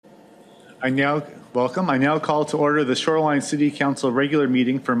I now call to order the Shoreline City Council regular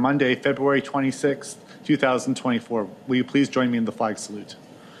meeting for Monday, February 26th, 2024. Will you please join me in the flag salute?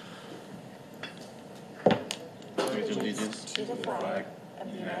 Allegiance to the flag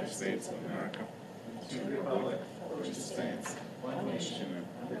of the United States of America, to the republic for which it stands, one nation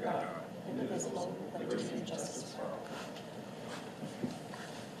under God, indivisible, with liberty and justice for all.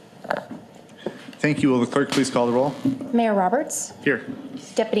 Thank you. Will the clerk please call the roll? Mayor Roberts. Here.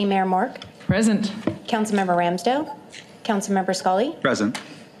 Deputy Mayor Mork. Present. Councilmember Ramsdale. Councilmember Scully. Present.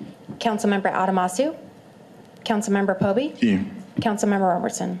 Councilmember Adamasu. Councilmember Poby. Here. Councilmember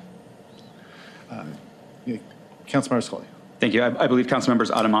Robertson. Councilmember Scully. Thank you. I believe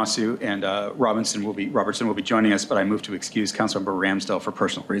Councilmembers Adamasu and Robertson will be joining us, but I move to excuse Councilmember Ramsdale for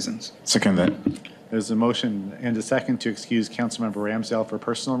personal reasons. Second that. There's a motion and a second to excuse Councilmember Ramsdale for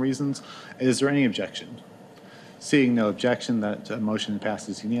personal reasons. Is there any objection? Seeing no objection, that motion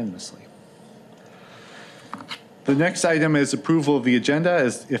passes unanimously. The next item is approval of the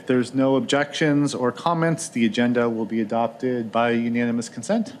agenda. If there's no objections or comments, the agenda will be adopted by unanimous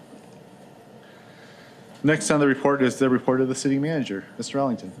consent. Next on the report is the report of the city manager, Mr.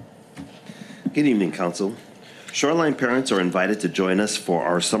 Ellington. Good evening, Council. Shoreline parents are invited to join us for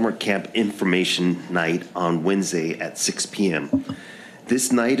our summer camp information night on Wednesday at 6 p.m.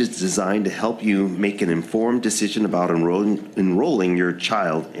 This night is designed to help you make an informed decision about enrolling your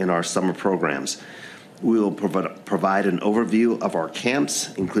child in our summer programs. We will provide an overview of our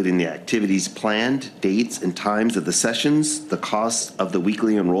camps, including the activities planned, dates and times of the sessions, the cost of the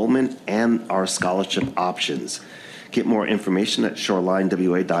weekly enrollment, and our scholarship options. Get more information at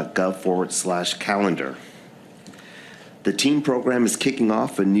shorelinewa.gov/calendar. The team program is kicking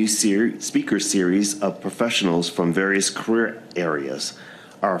off a new speaker series of professionals from various career areas.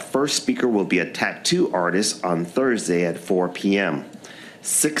 Our first speaker will be a tattoo artist on Thursday at 4 p.m.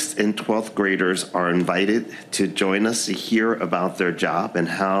 6th and 12th graders are invited to join us to hear about their job and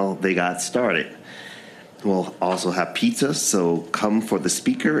how they got started. We'll also have pizza, so come for the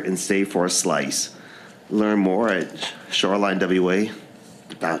speaker and stay for a slice. Learn more at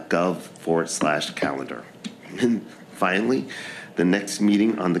shorelinewa.gov/calendar. And finally, the next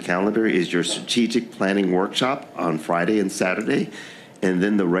meeting on the calendar is your strategic planning workshop on Friday and Saturday, and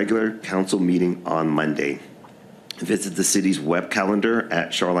then the regular council meeting on Monday. Visit the city's web calendar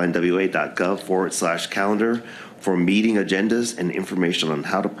at shorelinewa.gov/calendar for meeting agendas and information on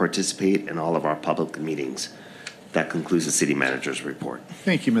how to participate in all of our public meetings. That concludes the city manager's report.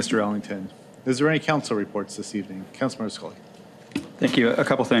 Thank you, Mr. Ellington. Is there any council reports this evening? Councilmember Scully. Thank you. A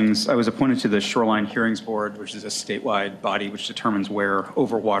couple things. I was appointed to the Shoreline Hearings Board, which is a statewide body which determines where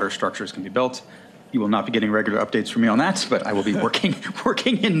overwater structures can be built. You will not be getting regular updates from me on that, but I will be working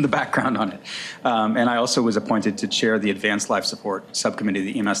in the background on it. And I also was appointed to chair the Advanced Life Support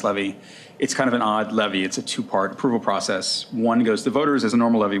Subcommittee, the EMS levy. It's kind of an odd levy. It's a two-part approval process. One goes to voters as a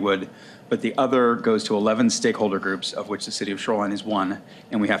normal levy would, but the other goes to 11 stakeholder groups, of which the city of Shoreline is one,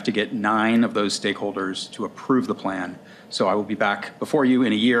 and we have to get 9 of those stakeholders to approve the plan. So I will be back before you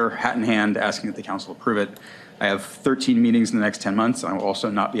in a year, hat in hand, asking that the council approve it. I have 13 meetings in the next 10 months. I will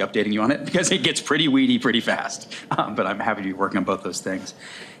also not be updating you on it because it gets pretty weedy pretty fast. But I'm happy to be working on both those things.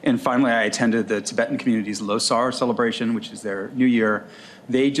 And finally, I attended the Tibetan community's Losar celebration, which is their new year.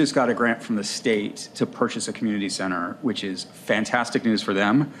 They just got a grant from the state to purchase a community center, which is fantastic news for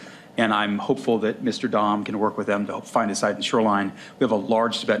them. And I'm hopeful that Mr. Dom can work with them to help find a site in Shoreline. We have a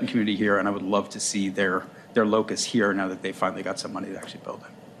large Tibetan community here, and I would love to see their locus here now that they finally got some money to actually build it.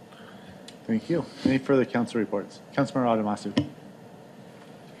 Thank you. Any further council reports? Councilmember Adamasu.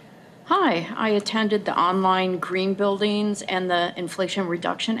 Hi, I attended the online green buildings and the Inflation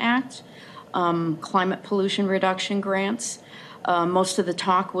Reduction Act, climate pollution reduction grants. Most of the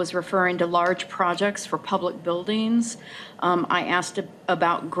talk was referring to large projects for public buildings. I asked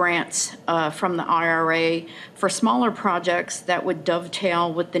about grants from the IRA for smaller projects that would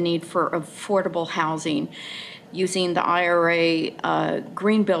dovetail with the need for affordable housing, using the IRA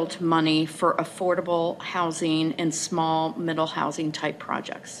Greenbuilt money for affordable housing and small middle housing type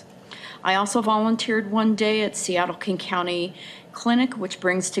projects. I also volunteered one day at Seattle King County Clinic, which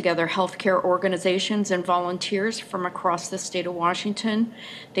brings together healthcare organizations and volunteers from across the state of Washington.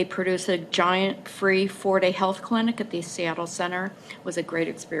 They produce a giant free 4-day health clinic at the Seattle Center. It was a great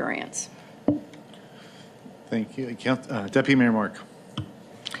experience. Thank you. Deputy Mayor Mork.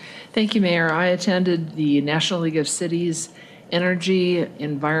 Thank you, Mayor. I attended the National League of Cities Energy,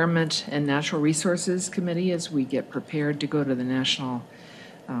 Environment, and Natural Resources Committee as we get prepared to go to the national,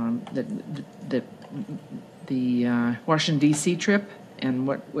 the Washington, D.C. trip. And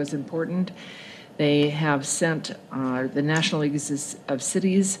what was important, they have sent, the National League of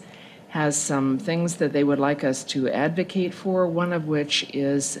Cities has some things that they would like us to advocate for, one of which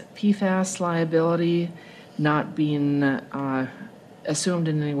is PFAS liability not being assumed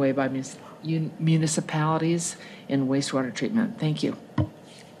in any way by municipalities in wastewater treatment. Thank you.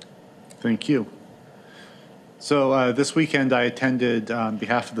 Thank you. So this weekend, I attended, on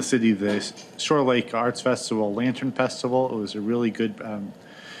behalf of the city, the Shore Lake Arts Festival, Lantern Festival. It was a really good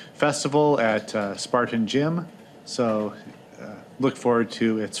festival at Spartan Gym. So look forward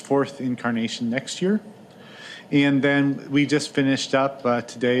to its 4th incarnation next year. And then we just finished up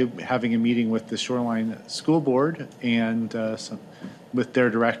today having a meeting with the Shoreline School Board and with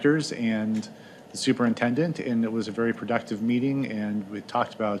their directors and the superintendent, and it was a very productive meeting, and we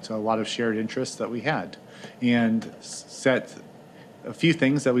talked about a lot of shared interests that we had and set a few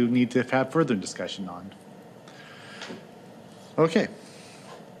things that we would need to have further discussion on. Okay.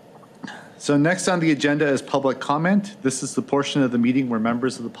 So next on the agenda is public comment. This is the portion of the meeting where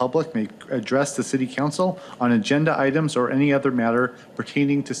members of the public may address the city council on agenda items or any other matter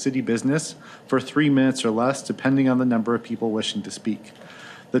pertaining to city business for 3 minutes or less, depending on the number of people wishing to speak.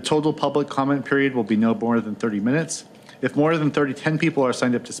 The total public comment period will be no more than 30 minutes. If more than 10 people are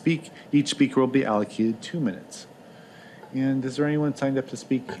signed up to speak, each speaker will be allocated 2 minutes. And is there anyone signed up to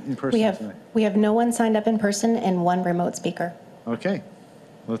speak in person tonight? We have no one signed up in person and 1 remote speaker. Okay.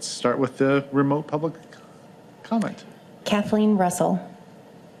 Let's start with the remote public comment. Kathleen Russell.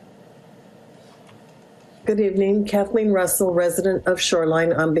 Good evening, Kathleen Russell, resident of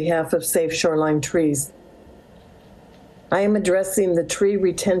Shoreline, on behalf of Save Shoreline Trees. I am addressing the tree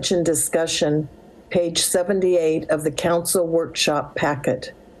retention discussion, page 78 of the council workshop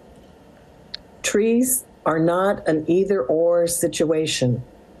packet. Trees are not an either-or situation.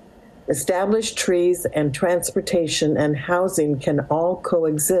 Established trees and transportation and housing can all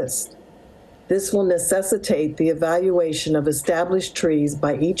coexist. This will necessitate the evaluation of established trees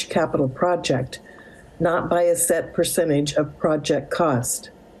by each capital project, not by a set percentage of project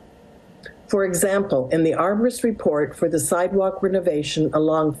cost. For example, in the arborist report for the sidewalk renovation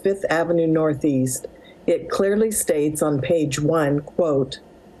along 5th Avenue Northeast, it clearly states on page 1, quote,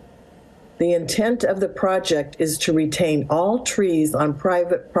 "The intent of the project is to retain all trees on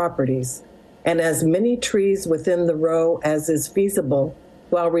private properties and as many trees within the row as is feasible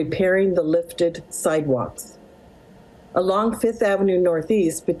while repairing the lifted sidewalks. Along 5th Avenue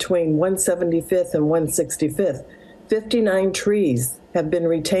Northeast between 175th and 165th, 59 trees have been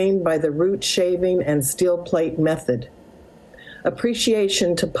retained by the root shaving and steel plate method.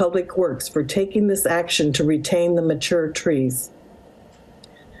 Appreciation to Public Works for taking this action to retain the mature trees.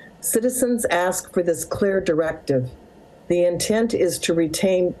 Citizens ask for this clear directive. The intent is to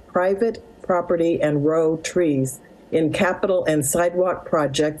retain private property and row trees in capital and sidewalk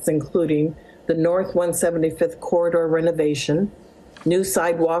projects, including the North 175th Corridor renovation, new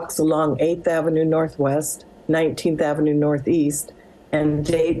sidewalks along 8th Avenue Northwest, 19th Avenue Northeast, and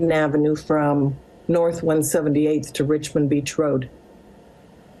Dayton Avenue from North 178th to Richmond Beach Road.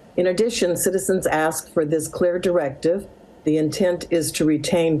 In addition, citizens ask for this clear directive. The intent is to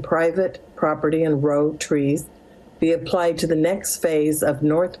retain private property and row trees, be applied to the next phase of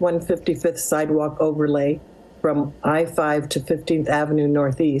North 155th sidewalk overlay from I-5 to 15th Avenue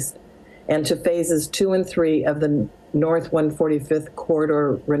Northeast, and to phases 2 and 3 of the North 145th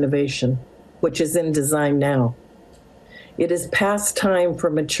corridor renovation, which is in design now. It is past time for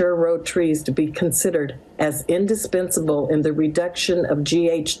mature row trees to be considered as indispensable in the reduction of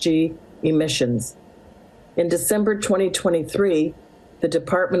GHG emissions. In December 2023, the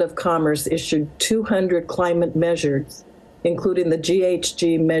Department of Commerce issued 200 climate measures, including the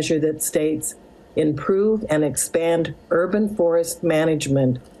GHG measure that states, improve and expand urban forest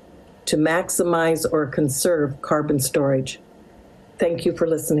management to maximize or conserve carbon storage. Thank you for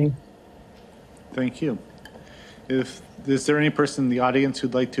listening. Thank you. Is there any person in the audience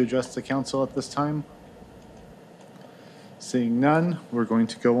who'd like to address the council at this time? Seeing none, we're going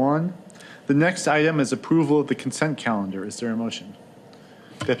to go on. The next item is approval of the consent calendar. Is there a motion?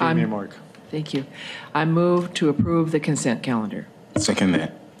 Deputy Mayor Mork. Thank you. I move to approve the consent calendar. Second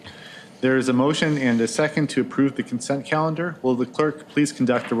that. There is a motion and a second to approve the consent calendar. Will the clerk please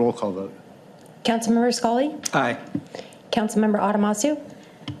conduct a roll call vote? Councilmember Scully? Aye. Councilmember Adamasu?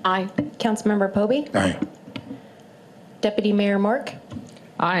 Aye. Councilmember Poby? Aye. Deputy Mayor Mork?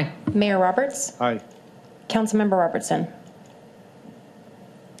 Aye. Mayor Roberts? Aye. Councilmember Robertson?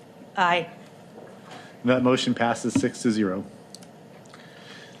 Aye. That motion passes 6-0.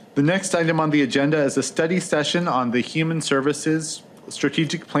 The next item on the agenda is a study session on the Human Services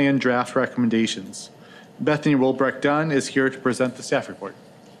Strategic Plan Draft Recommendations. Bethany Rolbrecht-Dunn is here to present the staff report.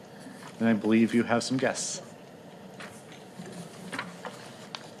 And I believe you have some guests.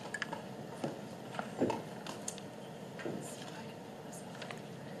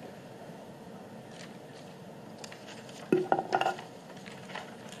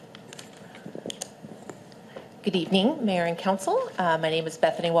 Good evening, Mayor and Council. My name is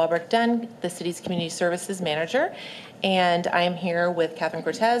Bethany Walbrook Dunn, the city's Community Services Manager, and I am here with Catherine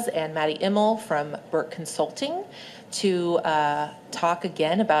Cortez and Maddie Immel from Burke Consulting to talk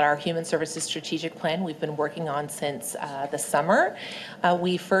again about our Human Services Strategic Plan we've been working on since the summer.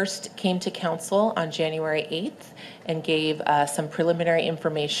 We first came to Council on January 8th and gave some preliminary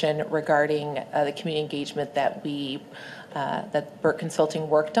information regarding the community engagement that that Burke Consulting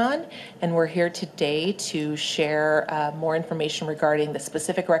worked on, and we're here today to share more information regarding the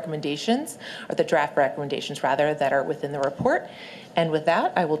specific recommendations, or the draft recommendations rather, that are within the report. And with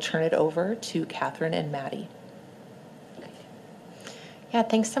that, I will turn it over to Catherine and Maddie. Yeah,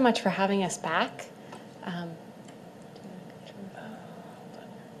 thanks so much for having us back.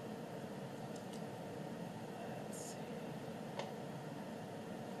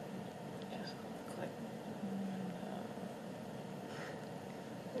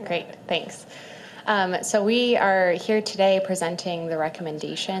 Great, thanks. So we are here today presenting the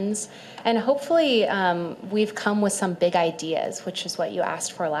recommendations, and hopefully we've come with some big ideas, which is what you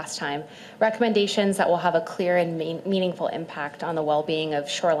asked for last time. Recommendations that will have a clear and meaningful impact on the well-being of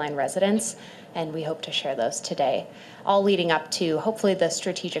Shoreline residents, and we hope to share those today, all leading up to hopefully the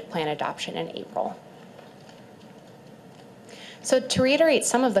strategic plan adoption in April. So to reiterate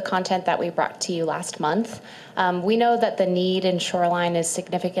some of the content that we brought to you last month, we know that the need in Shoreline is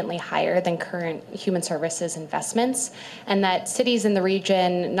significantly higher than current human services investments, and that cities in the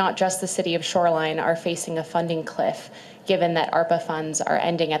region, not just the city of Shoreline, are facing a funding cliff, given that ARPA funds are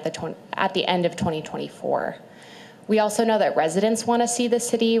ending at the end of 2024. We also know that residents want to see the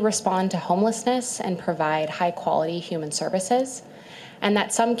city respond to homelessness and provide high-quality human services, and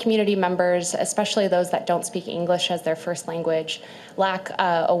that some community members, especially those that don't speak English as their first language, lack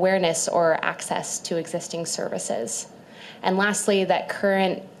awareness or access to existing services. And lastly, that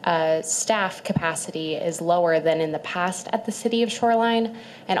current staff capacity is lower than in the past at the City of Shoreline,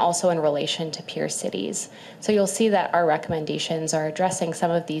 and also in relation to peer cities. So you'll see that our recommendations are addressing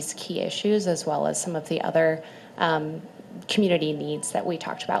some of these key issues, as well as some of the other community needs that we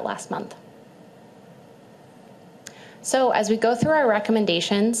talked about last month. So as we go through our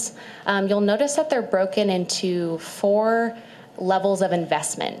recommendations, you'll notice that they're broken into 4 levels of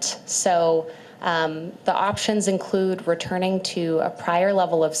investment. So the options include returning to a prior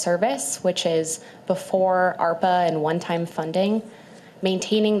level of service, which is before ARPA and one-time funding,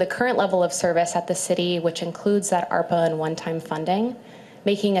 maintaining the current level of service at the city, which includes that ARPA and one-time funding,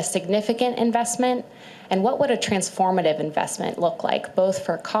 making a significant investment, and what would a transformative investment look like, both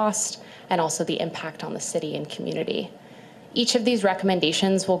for cost and also the impact on the city and community. Each of these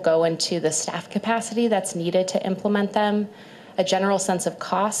recommendations will go into the staff capacity that's needed to implement them, a general sense of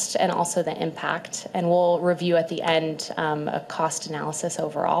cost, and also the impact. And we'll review at the end a cost analysis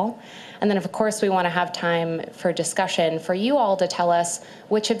overall. And then, of course, we want to have time for discussion for you all to tell us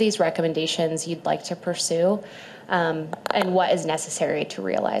which of these recommendations you'd like to pursue and what is necessary to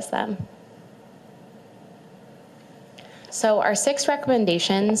realize them. So our 6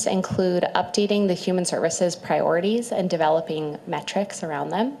 recommendations include updating the human services priorities and developing metrics around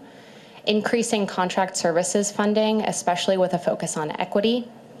them, increasing contract services funding, especially with a focus on equity,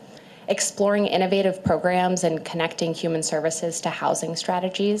 exploring innovative programs and connecting human services to housing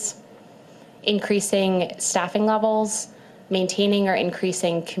strategies, increasing staffing levels, maintaining or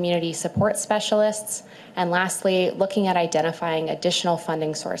increasing community support specialists, and lastly, looking at identifying additional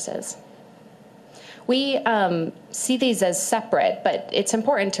funding sources. We see these as separate, but it's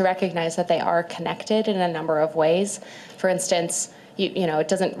important to recognize that they are connected in a number of ways. For instance, you know, it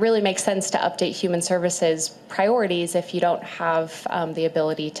doesn't really make sense to update human services priorities if you don't have the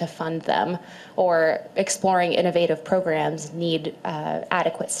ability to fund them, or exploring innovative programs need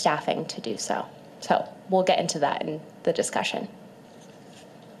adequate staffing to do so. So we'll get into that in the discussion.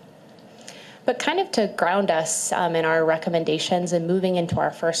 But kind of to ground us in our recommendations and moving into our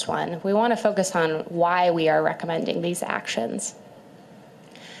first one, we want to focus on why we are recommending these actions.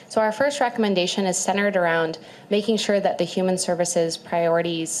 So our first recommendation is centered around making sure that the human services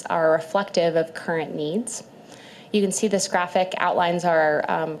priorities are reflective of current needs. You can see this graphic outlines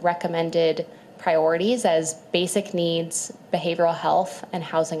our recommended priorities as basic needs, behavioral health, and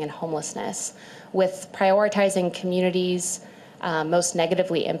housing and homelessness, with prioritizing communities most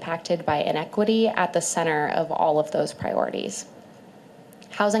negatively impacted by inequity at the center of all of those priorities.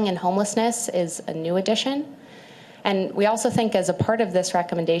 Housing and homelessness is a new addition. And we also think, as a part of this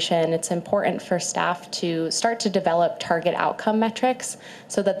recommendation, it's important for staff to start to develop target outcome metrics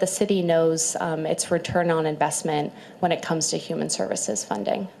so that the city knows its return on investment when it comes to human services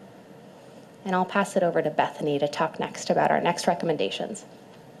funding. And I'll pass it over to Bethany to talk next about our next recommendations.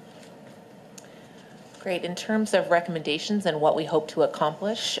 Great. In terms of recommendations and what we hope to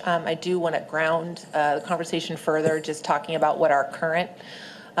accomplish, I do want to ground the conversation further, just talking about what our current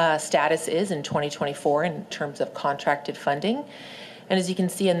status is in 2024 in terms of contracted funding. And as you can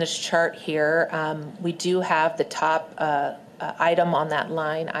see in this chart here, we do have the top item on that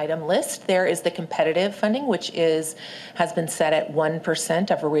line item list. There is the competitive funding, which has been set at 1%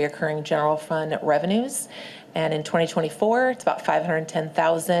 of recurring general fund revenues. And in 2024, it's about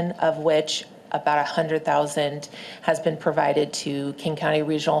 $510,000, of which about $100,000 has been provided to King County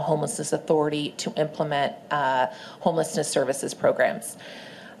Regional Homelessness Authority to implement homelessness services programs.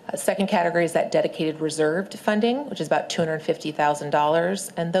 Second category is that dedicated reserved funding, which is about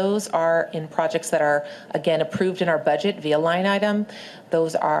 $250,000. And those are in projects that are, again, approved in our budget via line item.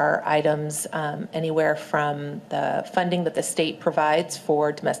 Those are items anywhere from the funding that the state provides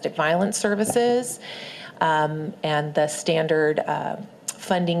for domestic violence services and the standard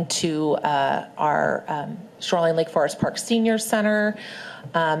funding to our Shoreline Lake Forest Park Senior Center,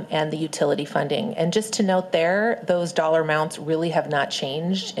 and the utility funding. And just to note there, those dollar amounts really have not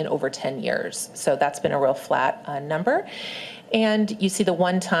changed in over 10 years. So that's been a real flat number. And you see the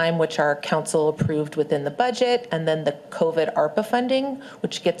one time, which our council approved within the budget, and then the COVID ARPA funding,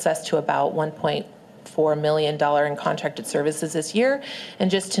 which gets us to about $1.4 million in contracted services this year.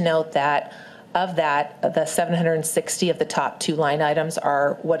 And just to note that of that, the 760 of the top two line items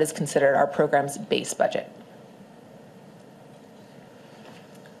are what is considered our program's base budget.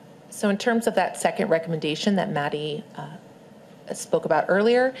 So in terms of that second recommendation that Maddie spoke about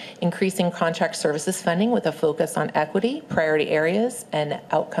earlier, increasing contract services funding with a focus on equity, priority areas, and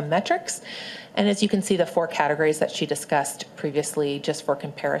outcome metrics. And as you can see, the four categories that she discussed previously, just for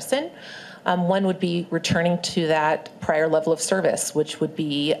comparison. One would be returning to that prior level of service, which would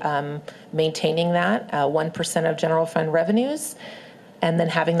be maintaining that 1% of general fund revenues, and then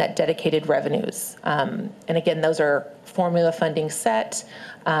having that dedicated revenues. And again, those are formula funding set,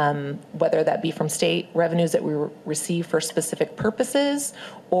 whether that be from state revenues that we receive for specific purposes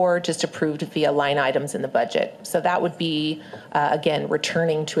or just approved via line items in the budget. So that would be, again,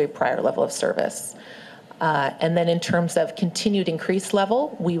 returning to a prior level of service. And then in terms of continued increased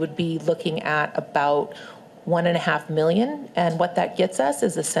level, we would be looking at about $1.5 million. And what that gets us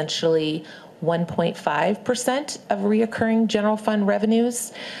is essentially 1.5% of reoccurring general fund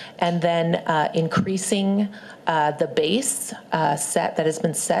revenues, and then increasing the base set that has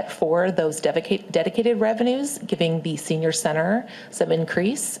been set for those dedicated revenues, giving the senior center some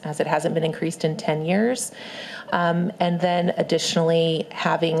increase, as it hasn't been increased in 10 years. And then additionally,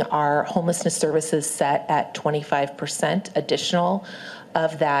 having our homelessness services set at 25% additional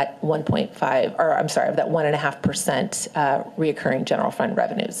of that 1.5% reoccurring general fund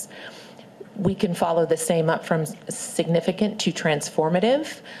revenues. We can follow the same up from significant to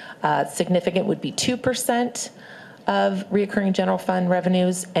transformative. Significant would be 2% of reoccurring general fund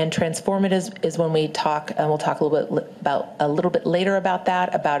revenues, and transformative is when we talk, and we'll talk a little bit later about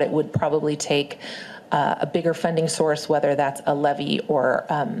that. About it would probably take a bigger funding source, whether that's a levy or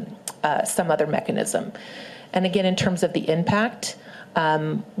some other mechanism. And again, in terms of the impact,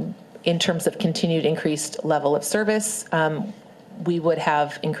 in terms of continued increased level of service, we would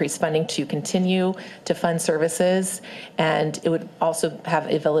have increased funding to continue to fund services, and it would also have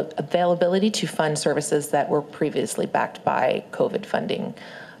availability to fund services that were previously backed by COVID funding.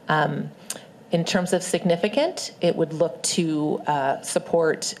 In terms of significant, it would look to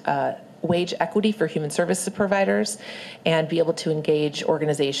support wage equity for human services providers and be able to engage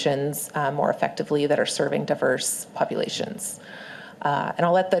organizations more effectively that are serving diverse populations. And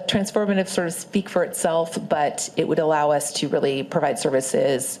I'll let the transformative sort of speak for itself, but it would allow us to really provide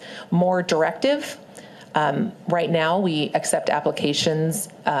services more directive. Right now, we accept applications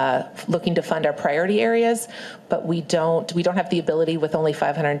looking to fund our priority areas, but we don't have the ability with only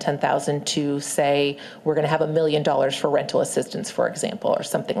 $510,000 to say we're going to have $1 million for rental assistance, for example, or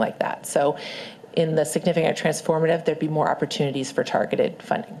something like that. So in the significant transformative, there'd be more opportunities for targeted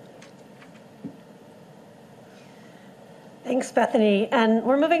funding. Thanks, Bethany. And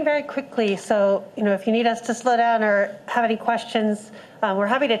we're moving very quickly, so if you need us to slow down or have any questions, we're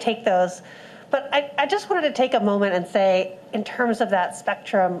happy to take those. But I just wanted to take a moment and say, in terms of that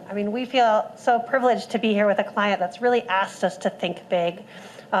spectrum, I mean, we feel so privileged to be here with a client that's really asked us to think big.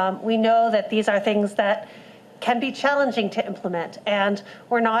 We know that these are things that can be challenging to implement, and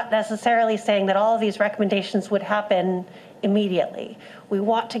we're not necessarily saying that all of these recommendations would happen immediately. We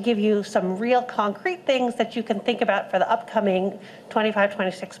want to give you some real concrete things that you can think about for the upcoming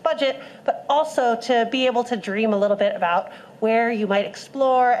 25-26 budget, but also to be able to dream a little bit about where you might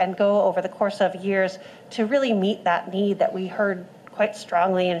explore and go over the course of years to really meet that need that we heard quite quite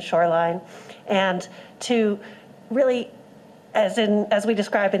strongly in Shoreline, and to really, as we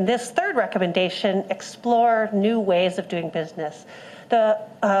describe in this third recommendation, explore new ways of doing business. The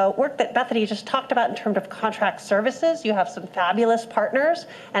work that Bethany just talked about in terms of contract services, you have some fabulous partners,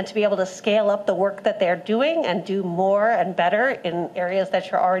 and to be able to scale up the work that they're doing and do more and better in areas that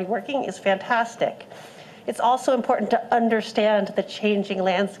you're already working is fantastic. It's also important to understand the changing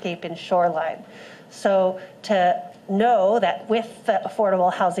landscape in Shoreline. So to know that with the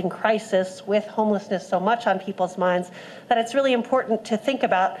affordable housing crisis, with homelessness so much on people's minds, that it's really important to think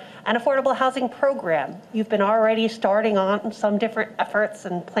about an affordable housing program. You've been already starting on some different efforts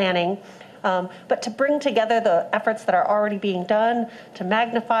and planning, but to bring together the efforts that are already being done, to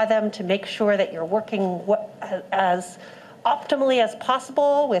magnify them, to make sure that you're working as optimally as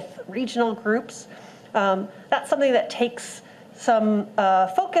possible with regional groups, that's something that takes some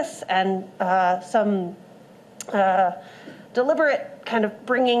focus and some deliberate kind of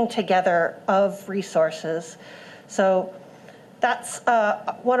bringing together of resources. So that's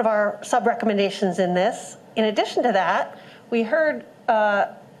one of our sub-recommendations in this. In addition to that, we heard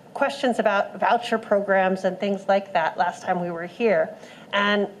questions about voucher programs and things like that last time we were here.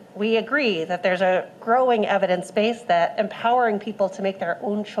 And we agree that there's a growing evidence base that empowering people to make their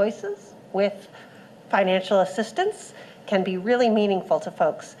own choices with financial assistance can be really meaningful to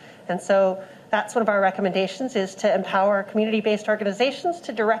folks. And so that's one of our recommendations, is to empower community-based organizations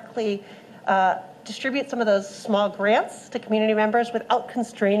to directly distribute some of those small grants to community members without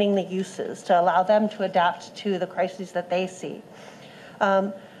constraining the uses, to allow them to adapt to the crises that they see.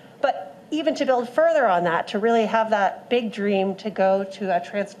 But even to build further on that, to really have that big dream to go to a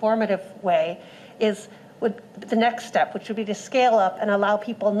transformative way would the next step, which would be to scale up and allow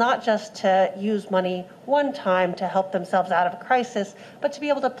people not just to use money one time to help themselves out of a crisis, but to be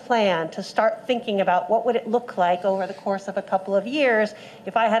able to plan, to start thinking about what would it look like over the course of a couple of years.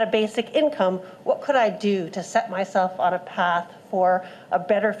 If I had a basic income, what could I do to set myself on a path for a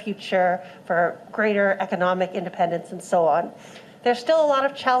better future, for greater economic independence, and so on. There's still a lot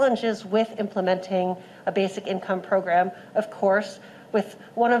of challenges with implementing a basic income program, of course, with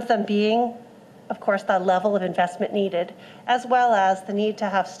one of them being, of course, the level of investment needed, as well as the need to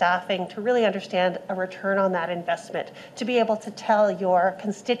have staffing to really understand a return on that investment, to be able to tell your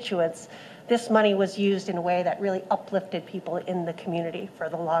constituents this money was used in a way that really uplifted people in the community for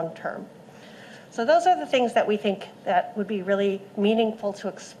the long term. So those are the things that we think that would be really meaningful to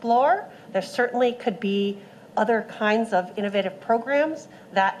explore. There certainly could be other kinds of innovative programs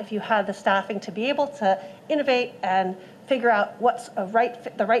that, if you had the staffing to be able to innovate and figure out what's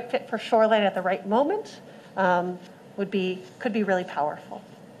the right fit for Shoreline at the right moment, could be really powerful.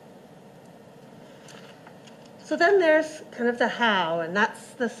 So then there's kind of the how, and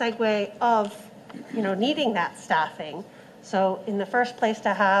that's the segue of needing that staffing. So in the first place,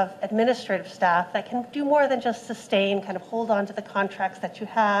 to have administrative staff that can do more than just sustain, kind of hold on to the contracts that you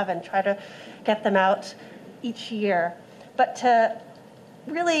have and try to get them out each year, but to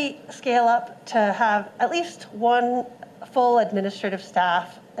really scale up to have at least one full administrative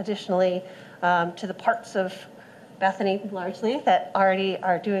staff additionally to the parts of Bethany largely that already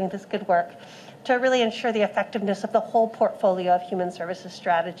are doing this good work, to really ensure the effectiveness of the whole portfolio of human services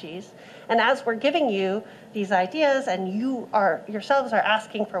strategies. And as we're giving you these ideas and you yourselves are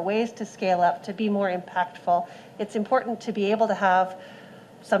asking for ways to scale up, to be more impactful, it's important to be able to have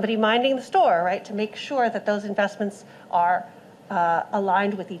somebody minding the store, right, to make sure that those investments are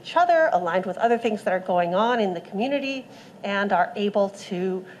aligned with each other, aligned with other things that are going on in the community, and are able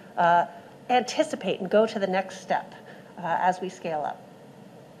to anticipate and go to the next step as we scale up.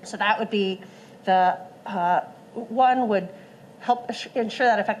 So that would be the one would help ensure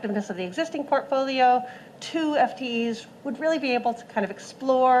that effectiveness of the existing portfolio. 2 FTEs would really be able to kind of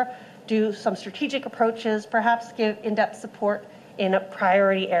explore, do some strategic approaches, perhaps give in-depth support in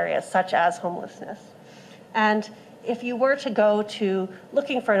priority areas such as homelessness. And if you were to go to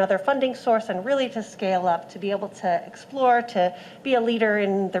looking for another funding source and really to scale up, to be able to explore, to be a leader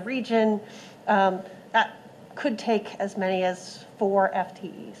in the region, that could take as many as 4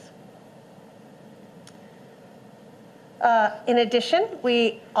 FTEs. In addition,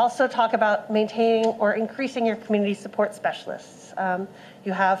 we also talk about maintaining or increasing your community support specialists.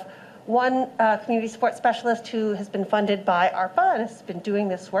 You have one community support specialist who has been funded by ARPA and has been doing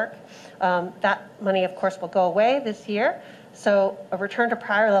this work. That money, of course, will go away this year. So a return to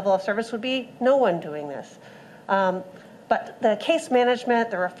prior level of service would be no one doing this. But the case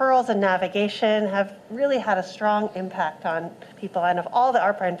management, the referrals, and navigation have really had a strong impact on people. And of all the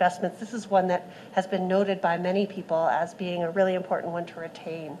ARPA investments, this is one that has been noted by many people as being a really important one to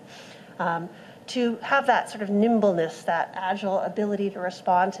retain. to have that sort of nimbleness, that agile ability to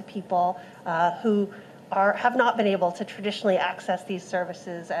respond to people who have not been able to traditionally access these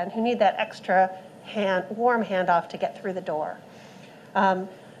services and who need that extra warm handoff to get through the door.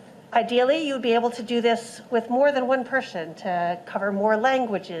 Ideally, you would be able to do this with more than one person to cover more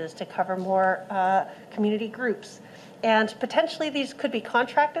languages, to cover more community groups. And potentially these could be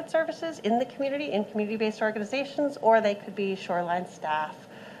contracted services in the community, in community-based organizations, or they could be Shoreline staff.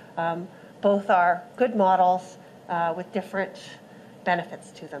 Both are good models with different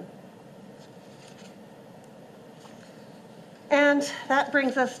benefits to them. And that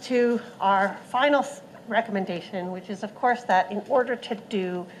brings us to our final recommendation, which is, of course, that in order to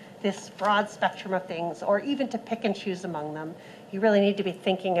do this broad spectrum of things, or even to pick and choose among them, you really need to be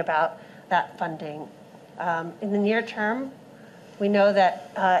thinking about that funding. In the near term, we know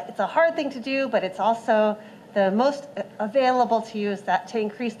that it's a hard thing to do, but it's also the most available to you is that to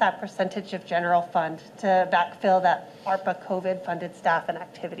increase that percentage of general fund to backfill that ARPA COVID funded staff and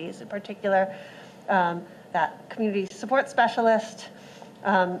activities, in particular, that community support specialist,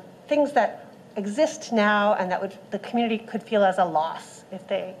 things that exist now and that the community could feel as a loss if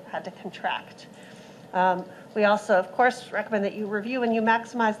they had to contract. We also, of course, recommend that you review and you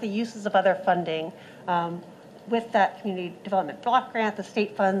maximize the uses of other funding with that community development block grant, the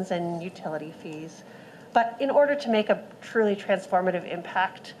state funds, and utility fees. But in order to make a truly transformative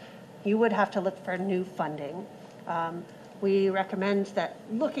impact, you would have to look for new funding. We recommend that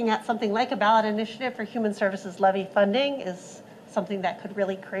looking at something like a ballot initiative for human services levy funding is something that could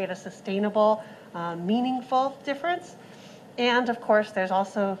really create a sustainable, meaningful difference. And of course, there's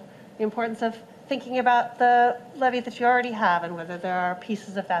also the importance of thinking about the levy that you already have and whether there are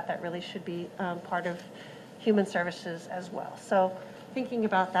pieces of that really should be part of human services as well. So thinking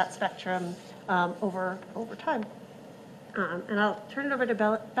about that spectrum over time. And I'll turn it over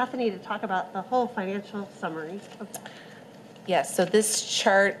to Bethany to talk about the whole financial summary of that. Yes, so this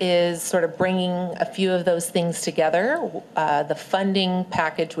chart is sort of bringing a few of those things together. The funding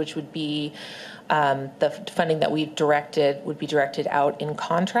package, which would be the funding that we've directed, would be directed out in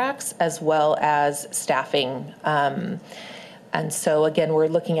contracts as well as staffing. And so again, we're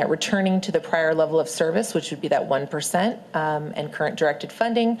looking at returning to the prior level of service, which would be that 1%, and current directed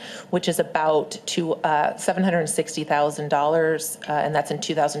funding, which is about $760,000, and that's in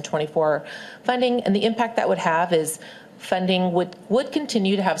 2024 funding. And the impact that would have is funding would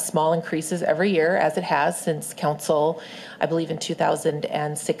continue to have small increases every year, as it has since council, I believe in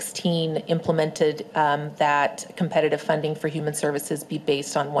 2016, implemented that competitive funding for human services be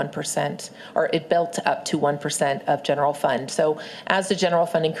based on 1%, or it built up to 1% of general fund. So as the general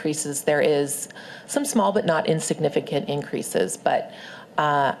fund increases, there is some small but not insignificant increases. But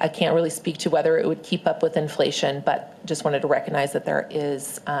I can't really speak to whether it would keep up with inflation, but just wanted to recognize that there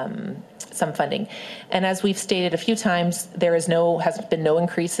is some funding. And as we've stated a few times, there has been no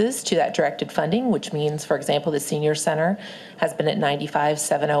increases to that directed funding, which means, for example, the senior center has been at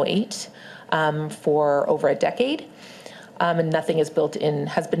 95,708 for over a decade. And nothing has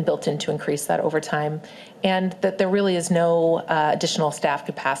been built in to increase that over time. And that there really is no additional staff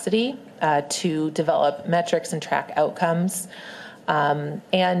capacity to develop metrics and track outcomes.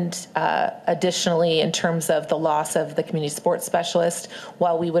 Additionally, in terms of the loss of the community support specialist,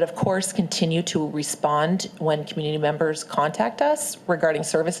 while we would of course continue to respond when community members contact us regarding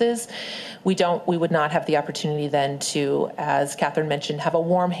services, we would not have the opportunity then to, as Catherine mentioned, have a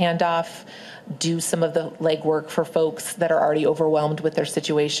warm handoff, do some of the legwork for folks that are already overwhelmed with their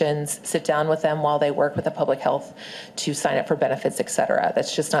situations, sit down with them while they work with the public health to sign up for benefits, et cetera.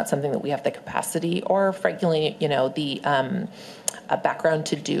 That's just not something that we have the capacity or, frankly, the background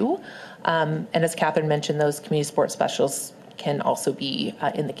to do. And as Catherine mentioned, those community support specialists can also be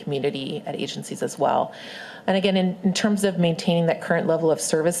in the community at agencies as well. And again, in terms of maintaining that current level of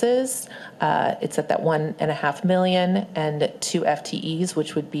services, it's at that $1.5 million and 2 FTEs,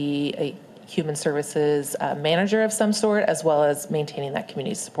 which would be a human services manager of some sort, as well as maintaining that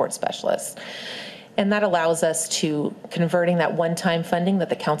community support specialist. And that allows us to converting that one-time funding that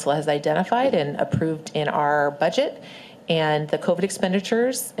the council has identified and approved in our budget and the COVID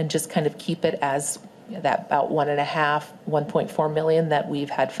expenditures, and just kind of keep it as that about 1.4 million that we've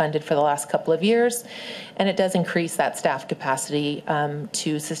had funded for the last couple of years. And it does increase that staff capacity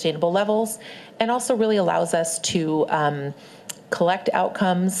to sustainable levels, and also really allows us to collect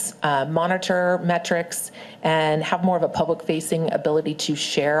outcomes, monitor metrics, and have more of a public-facing ability to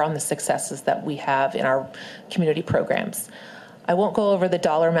share on the successes that we have in our community programs. I won't go over the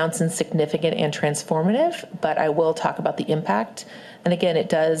dollar amounts in significant and transformative, but I will talk about the impact. And again,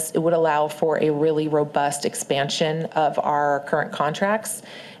 it would allow for a really robust expansion of our current contracts,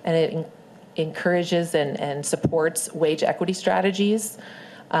 and encourages and supports wage equity strategies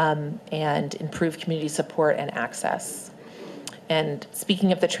and improve community support and access. And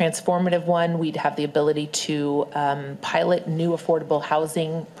speaking of the transformative one, we'd have the ability to pilot new affordable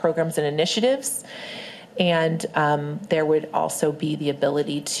housing programs and initiatives. And there would also be the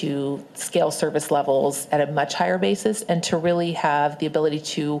ability to scale service levels at a much higher basis and to really have the ability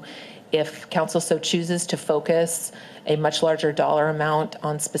to, if council so chooses, to focus a much larger dollar amount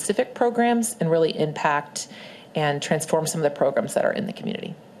on specific programs and really impact and transform some of the programs that are in the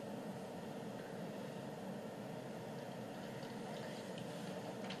community.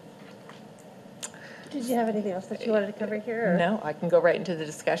 Did you have anything else that you wanted to cover here? Or? No, I can go right into the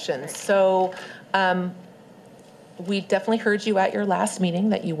discussion. So we definitely heard you at your last meeting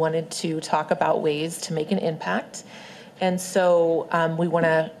that you wanted to talk about ways to make an impact. And so we want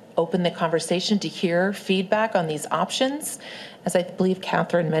to open the conversation to hear feedback on these options. As I believe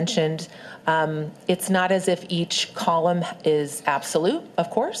Catherine mentioned, it's not as if each column is absolute, of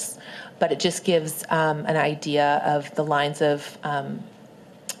course, but it just gives an idea of the lines of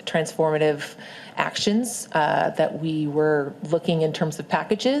transformative actions that we were looking in terms of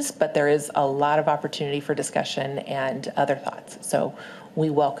packages, but there is a lot of opportunity for discussion and other thoughts. So we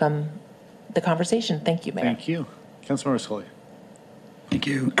welcome the conversation. Thank you, Mayor. Thank you. Councilmember Scully. Thank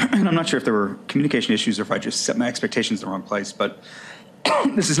you. And I'm not sure if there were communication issues or if I just set my expectations in the wrong place, but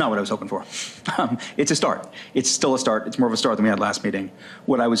this is not what I was hoping for. It's a start. It's still a start. It's more of a start than we had last meeting.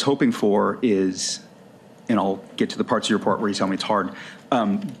 What I was hoping for is, and I'll get to the parts of your report where you tell me it's hard,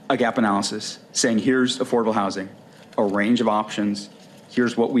 a gap analysis saying here's affordable housing, a range of options,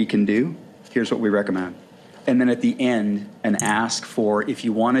 here's what we can do, here's what we recommend. And then at the end, an ask for if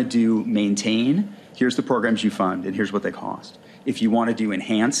you want to do maintain, here's the programs you fund and here's what they cost. If you want to do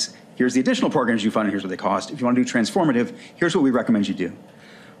enhance, here's the additional programs you fund and here's what they cost. If you want to do transformative, here's what we recommend you do.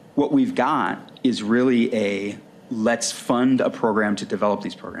 What we've got is really a let's fund a program to develop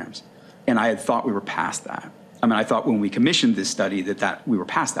these programs. And I had thought we were past that. I mean, I thought when we commissioned this study that we were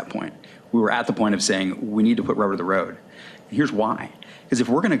past that point. We were at the point of saying we need to put rubber to the road. And here's why. Because if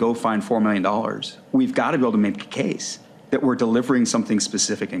we're going to go find $4 million, we've got to be able to make a case that we're delivering something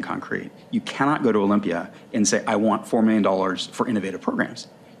specific and concrete. You cannot go to Olympia and say, I want $4 million for innovative programs.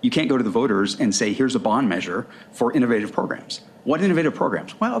 You can't go to the voters and say, here's a bond measure for innovative programs. What innovative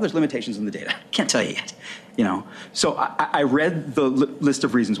programs? Well, there's limitations in the data. Can't tell you yet. You know, so I read the list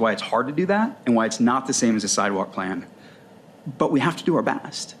of reasons why it's hard to do that and why it's not the same as a sidewalk plan. But we have to do our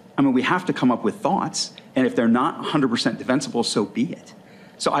best. I mean, we have to come up with thoughts, and if they're not 100% defensible, so be it.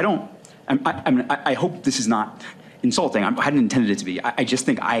 So I hope this is not insulting. I hadn't intended it to be. I just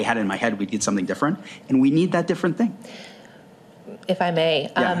think I had in my head we'd get something different, and we need that different thing. If I may.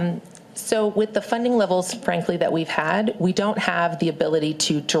 Yeah. So with the funding levels, frankly, that we've had, we don't have the ability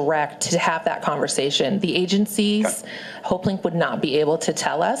to have that conversation. The agencies, HopeLink would not be able to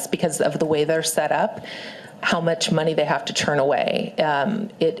tell us because of the way they're set up, how much money they have to turn away.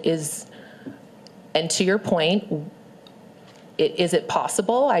 It is, and to your point, is it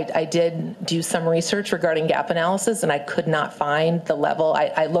possible? I did do some research regarding gap analysis and I could not find the level.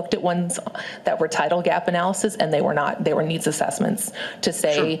 I looked at ones that were titled gap analysis and they were not, they were needs assessments to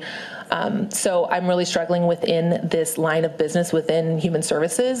say. Sure. So I'm really struggling within this line of business within human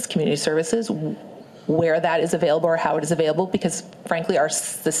services, community services, where that is available or how it is available, because frankly,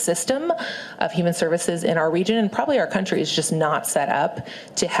 the system of human services in our region and probably our country is just not set up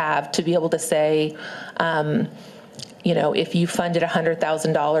to be able to say, you know, if you funded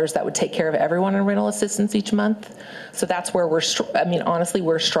 $100,000, that would take care of everyone in rental assistance each month. So that's where honestly,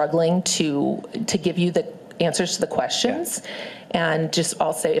 we're struggling to give you the answers to the questions. Yeah. And just,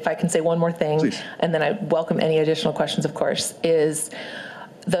 I'll say, if I can say one more thing, please. And then I welcome any additional questions, of course, is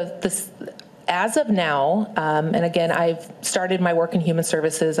as of now, and again, I've started my work in human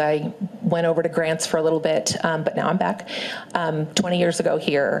services. I went over to grants for a little bit, but now I'm back 20 years ago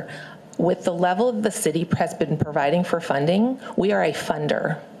here. With the level of the city has been providing for funding, we are a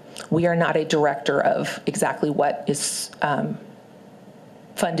funder. We are not a director of exactly what is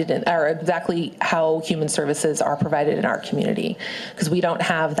funded or exactly how human services are provided in our community, because we don't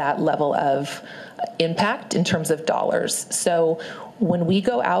have that level of impact in terms of dollars. So when we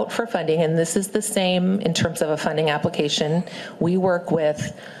go out for funding, and this is the same in terms of a funding application, we work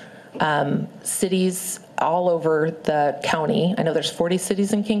with cities all over the county. I know there's 40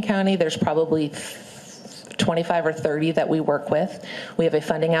 cities in King County. There's probably 25 or 30 that we work with. We have a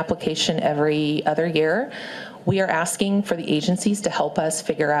funding application every other year. We are asking for the agencies to help us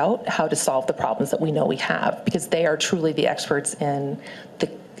figure out how to solve the problems that we know we have, because they are truly the experts in the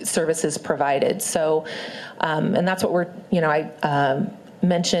services provided. So, and that's what we're,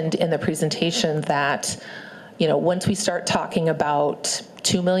 mentioned in the presentation that, once we start talking about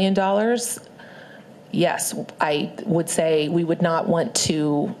 $2 million, yes, I would say we would not want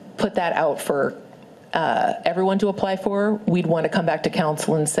to put that out for everyone to apply for. We'd want to come back to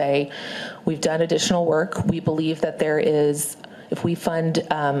council and say, we've done additional work. We believe that there is, if we fund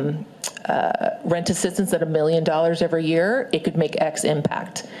rent assistance at $1 million every year, it could make X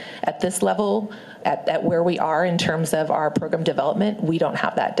impact. At this level, at where we are in terms of our program development, we don't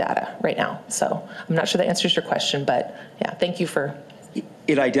have that data right now. So I'm not sure that answers your question, but yeah, thank you for.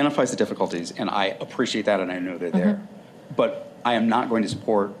 It identifies the difficulties, and I appreciate that, and I know they're there. But I am not going to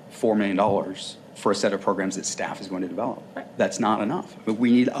support $4 million for a set of programs that staff is going to develop. That's not enough. But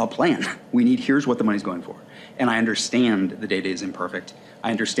we need a plan. We need, here's what the money's going for. And I understand the data is imperfect.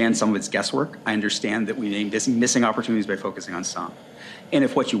 I understand some of it's guesswork. I understand that we may be missing opportunities by focusing on some. And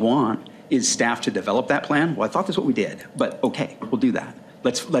if what you want is staff to develop that plan, well, I thought that's what we did. But okay, we'll do that.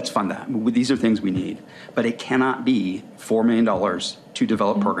 Let's fund that. These are things we need. But it cannot be $4 million to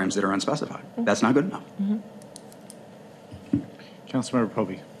develop programs that are unspecified. That's not good enough. Councilmember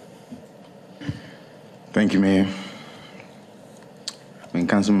Poby. Thank you, Mayor. When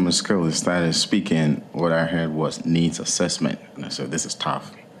Councilmember Scully started speaking, what I heard was needs assessment. And I said, this is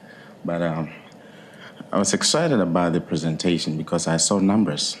tough. But I was excited about the presentation because I saw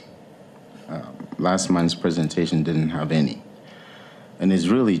numbers. Last month's presentation didn't have any. And it's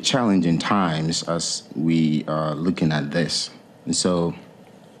really challenging times as we are looking at this. And so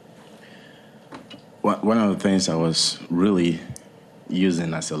one of the things I was really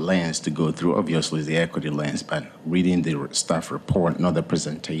using as a lens to go through, obviously, is the equity lens, but reading the staff report, not the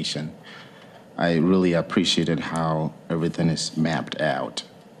presentation, I really appreciated how everything is mapped out.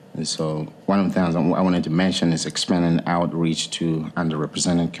 And so one of the things I wanted to mention is expanding outreach to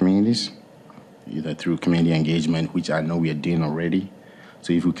underrepresented communities, either through community engagement, which I know we are doing already.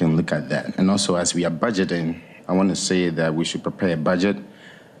 So if we can look at that. And also, as we are budgeting, I want to say that we should prepare a budget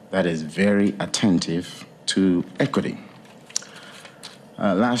that is very attentive to equity.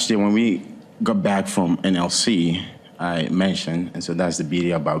 Last year, when we got back from NLC, I mentioned, and so that's the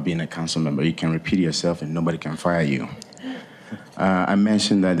beauty about being a council member, you can repeat yourself and nobody can fire you. I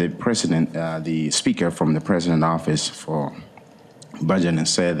mentioned that the speaker from the president's office for budgeting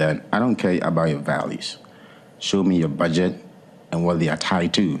said that, I don't care about your values. Show me your budget and what they are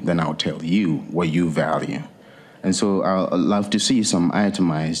tied to, then I'll tell you what you value. And so I'd love to see some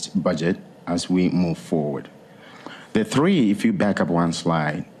itemized budget as we move forward. The three, if you back up one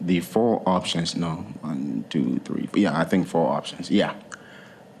slide, the 4 options, no, 1, 2, 3, yeah, I think 4 options, yeah.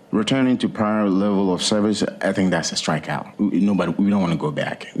 Returning to prior level of service, I think that's a strikeout. We don't want to go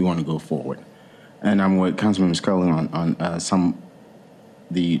back. We want to go forward. And I'm with Councilman Scully on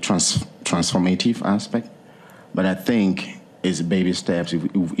the transformative aspect, but I think it's baby steps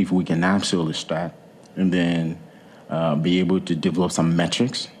if we can absolutely start and then be able to develop some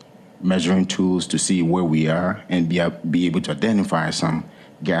metrics, measuring tools to see where we are and be able to identify some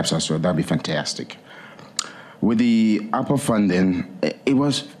gaps as well. That'd be fantastic. With the ARPA funding, it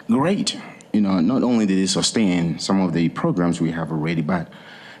was great. Not only did it sustain some of the programs we have already, but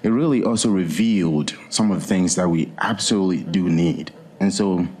it really also revealed some of the things that we absolutely do need. And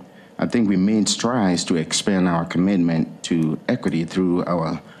so I think we made strides to expand our commitment to equity through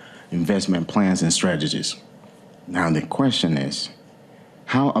our investment plans and strategies. Now the question is,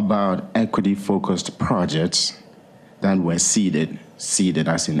 how about equity-focused projects that were seeded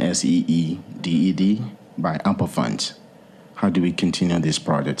as in SEEDED by ARPA funds? How do we continue these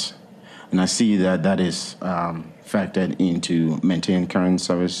projects? And I see that is factored into maintain current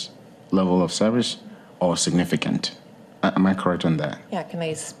service level of service or significant. Am I correct on that? Yeah, can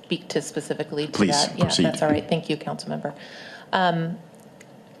I speak to specifically to Please, that? proceed. Yeah, that's all right. Thank you, Councilmember.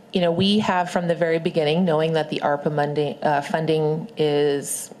 We have from the very beginning, knowing that the ARPA funding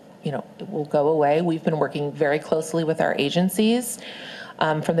is, it will go away. We've been working very closely with our agencies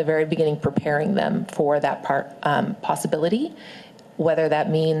from the very beginning, preparing them for that possibility, whether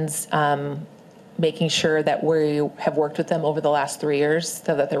that means making sure that we have worked with them over the last 3 years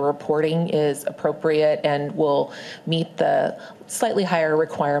so that their reporting is appropriate and will meet the slightly higher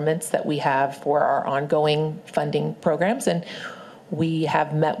requirements that we have for our ongoing funding programs. And we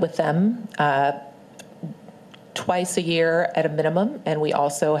have met with them twice a year at a minimum, and we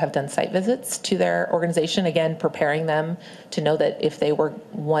also have done site visits to their organization, again, preparing them to know that if they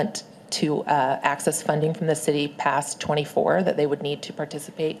want to access funding from the city past 24, that they would need to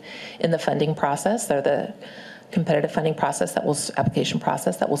participate in the funding process, or the competitive funding process, application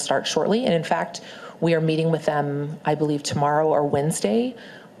process that will start shortly. And in fact, we are meeting with them, I believe, tomorrow or Wednesday,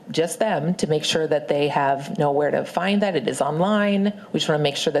 just them to make sure that they know where to find that. It is online. We just want to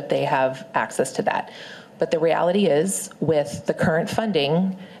make sure that they have access to that. But the reality is, with the current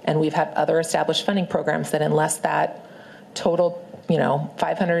funding, and we've had other established funding programs, that unless that total,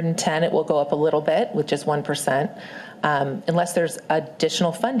 510, it will go up a little bit, which is 1%. Unless there's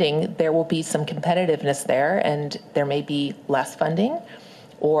additional funding, there will be some competitiveness there, and there may be less funding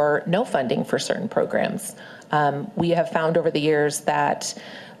or no funding for certain programs. We have found over the years that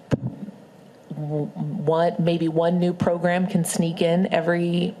maybe one new program can sneak in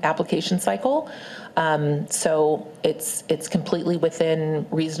every application cycle. So it's completely within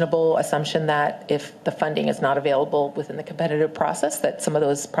reasonable assumption that if the funding is not available within the competitive process, that some of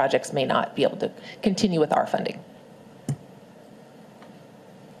those projects may not be able to continue with our funding.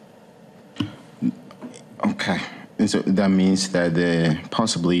 Okay. And so that means that there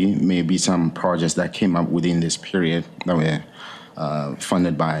possibly may be some projects that came up within this period that were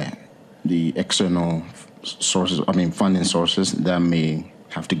funded by the external sources, funding sources that may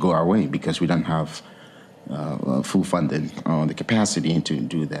have to go our way because we don't have full funded or the capacity to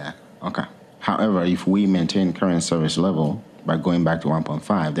do that. Okay. However, if we maintain current service level by going back to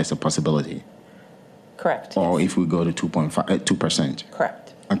 1.5, there's a possibility. Correct. Or if we go to 2%.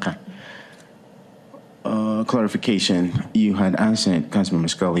 Correct. Okay. Clarification, you had answered Councilmember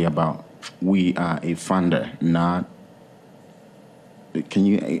Scully about we are a funder, not. Can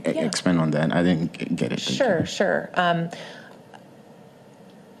you expand on that? I didn't get it. Sure.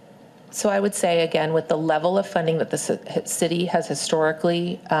 So I would say, again, with the level of funding that the city has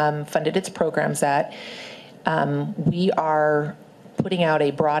historically funded its programs at, we are putting out a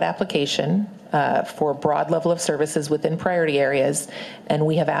broad application for a broad level of services within priority areas, and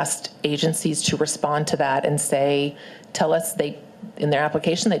we have asked agencies to respond to that and in their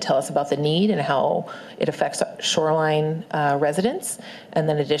application, they tell us about the need and how it affects shoreline residents, and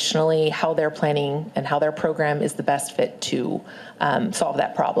then additionally how they're planning and how their program is the best fit to solve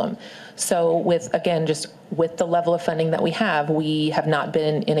that problem. So with the level of funding that we have not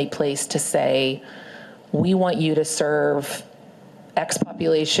been in a place to say, we want you to serve X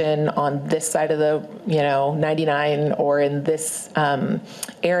population on this side of the 99 or in this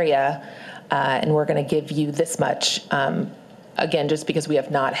area, and we're going to give you this much. Again, just because we have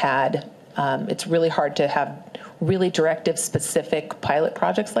not had, it's really hard to have really directive specific pilot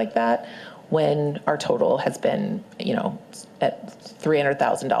projects like that when our total has been, at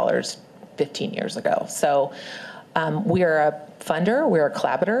 $300,000 15 years ago. So we are a funder, we're a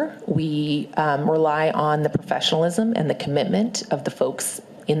collaborator. We rely on the professionalism and the commitment of the folks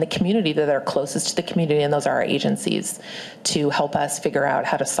in the community that are closest to the community, and those are our agencies, to help us figure out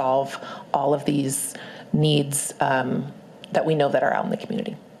how to solve all of these needs that we know that are out in the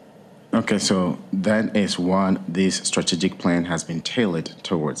community. Okay, so that is what this strategic plan has been tailored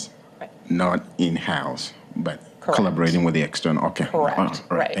towards, right. Not in-house, but Correct. Collaborating with the external. Okay. Correct. All right.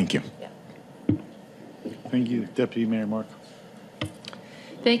 Right. Thank you. Yeah. Thank you, Deputy Mayor Mark.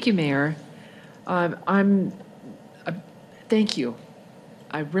 Thank you, Mayor. Thank you.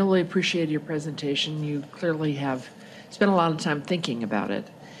 I really appreciated your presentation. You clearly have spent a lot of time thinking about it.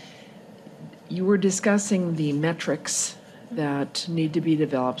 You were discussing the metrics that need to be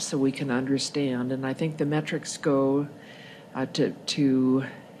developed so we can understand, and I think the metrics go to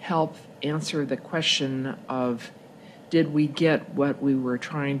help answer the question of, did we get what we were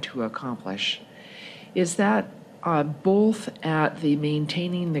trying to accomplish? Is that both at the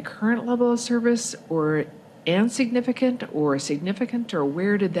maintaining the current level of service and significant, or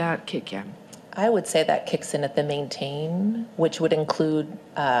where did that kick in? I would say that kicks in at the maintain, which would include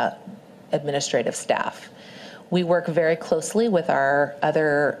administrative staff. We work very closely with our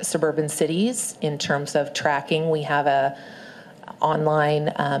other suburban cities in terms of tracking. We have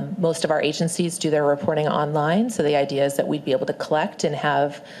online, most of our agencies do their reporting online, so the idea is that we'd be able to collect and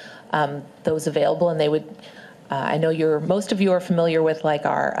have those available, and they would, I know most of you are familiar with like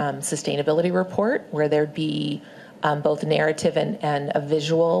our sustainability report, where there'd be both narrative and a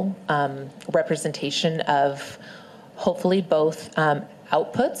visual representation of hopefully both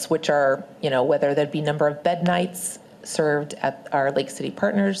outputs, which are, whether there'd be number of bed nights served at our Lake City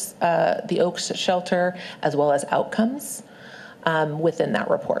partners, the Oaks Shelter, as well as outcomes within that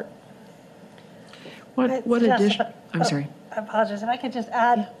report. What addition? I'm sorry. I apologize. If I could just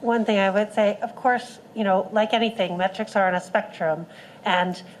add one thing, I would say, of course, like anything, metrics are on a spectrum.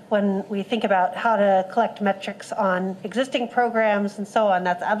 And when we think about how to collect metrics on existing programs and so on,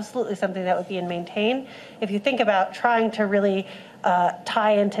 that's absolutely something that would be in maintain. If you think about trying to really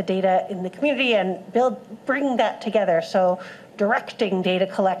tie into data in the community and bring that together. So directing data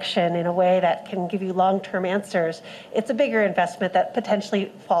collection in a way that can give you long-term answers, it's a bigger investment that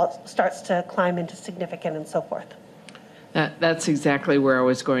potentially starts to climb into significant and so forth. That's exactly where I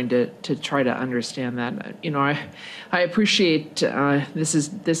was going to try to understand that. You know, I appreciate this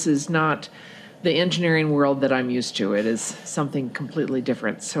is not the engineering world that I'm used to. It is something completely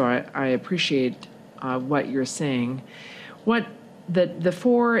different. So I appreciate what you're saying. What the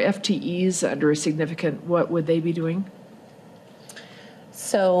 4 FTEs under a significant, what would they be doing?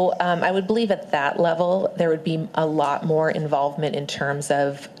 So I would believe at that level, there would be a lot more involvement in terms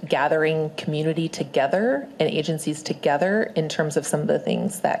of gathering community together and agencies together in terms of some of the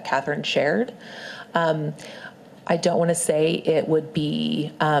things that Catherine shared. I don't want to say it would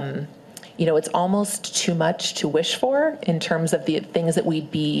be, you know, it's almost too much to wish for in terms of the things that we'd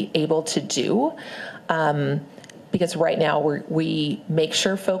be able to do. Because right now we make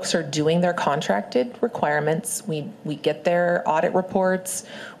sure folks are doing their contracted requirements. We get their audit reports,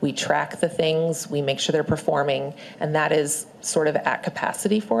 we track the things, we make sure they're performing, and that is sort of at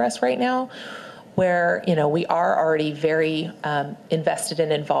capacity for us right now, where, you know, we are already very invested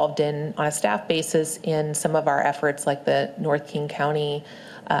and involved in, on a staff basis, in some of our efforts like the North King County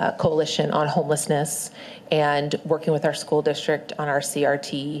Coalition on Homelessness, and working with our school district on our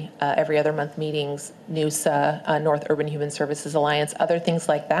CRT every other month meetings, NUSA, North Urban Human Services Alliance, other things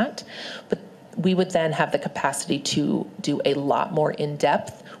like that. But we would then have the capacity to do a lot more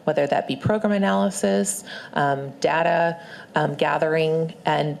in-depth, whether that be program analysis, data gathering,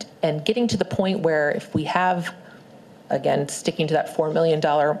 and getting to the point where if we have, again, sticking to that $4 million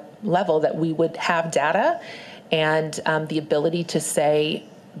level, that we would have data and the ability to say,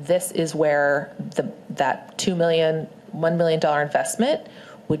 this is where that $2 million, $1 million investment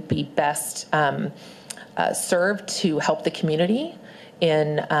would be best served to help the community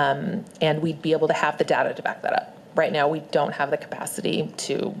in, and we'd be able to have the data to back that up. Right now, we don't have the capacity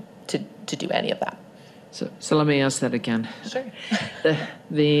to do any of that. So let me ask that again. Sure.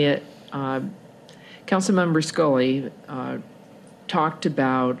 The Councilmember Scully talked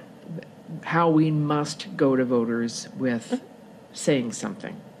about how we must go to voters with saying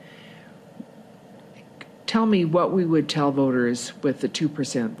something. Tell me what we would tell voters with the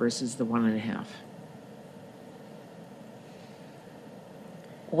 2% versus the 1.5%.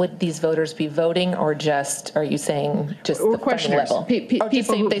 Would these voters be voting, or just, are you saying just Or the funding questioners. level? Or just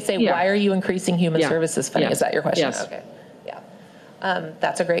People who- they say, yeah. why are you increasing human Yeah. services funding? Yeah. Is that your question? Yes. Okay. Yeah.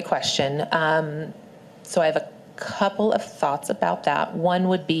 That's a great question. So I have a couple of thoughts about that. One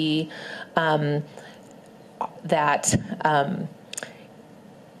would be that,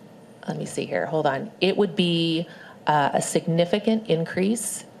 let me see here, hold on. It would be a significant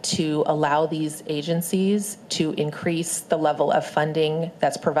increase to allow these agencies to increase the level of funding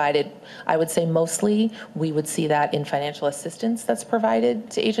that's provided. I would say mostly we would see that in financial assistance that's provided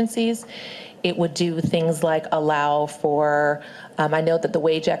to agencies. It would do things like allow for, I know that the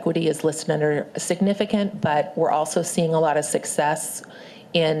wage equity is listed under significant, but we're also seeing a lot of success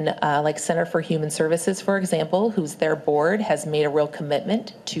in like Center for Human Services, for example, whose their board has made a real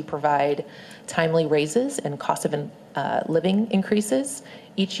commitment to provide timely raises and cost of living increases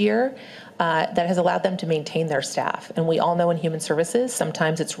each year. That has allowed them to maintain their staff. And we all know in human services,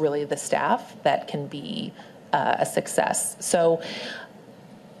 sometimes it's really the staff that can be a success. So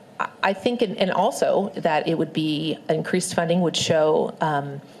I think, and also that it would be, increased funding would show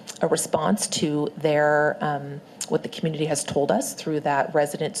a response to their, what the community has told us through that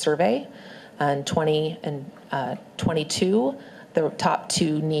resident survey. In 20 and 22, the top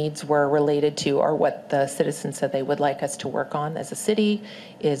 2 needs were related to, or what the citizens said they would like us to work on as a city,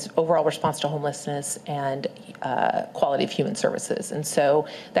 is overall response to homelessness and quality of human services. And so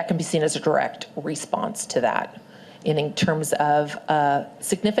that can be seen as a direct response to that. And in terms of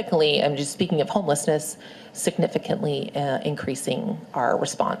significantly, I'm just speaking of homelessness, significantly increasing our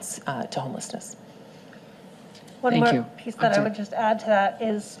response to homelessness. One Thank more you. piece that I would just add to that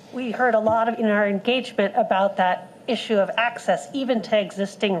is we heard a lot of in our engagement about that issue of access even to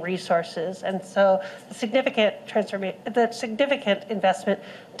existing resources. And so the significant investment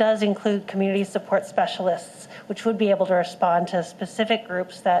does include community support specialists, which would be able to respond to specific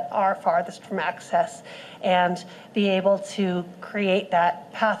groups that are farthest from access and be able to create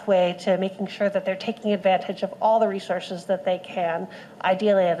that pathway to making sure that they're taking advantage of all the resources that they can,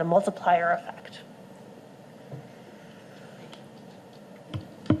 ideally at a multiplier effect.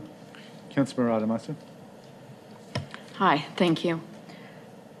 Councilmember Adamasu. Hi, thank you.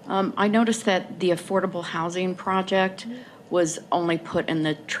 I noticed that the affordable housing project was only put in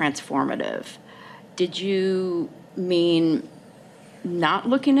the transformative. Did you mean not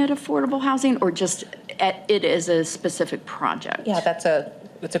looking at affordable housing, or just it is a specific project? Yeah, that's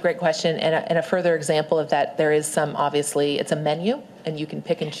a great question. And a further example of that, there is some, obviously, it's a menu and you can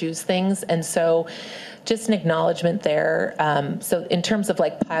pick and choose things. And so just an acknowledgement there. So in terms of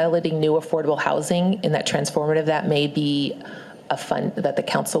like piloting new affordable housing in that transformative, that may be a fund that the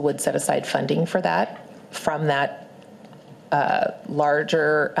council would set aside funding for that from that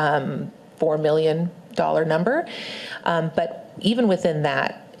larger $4 million number. But even within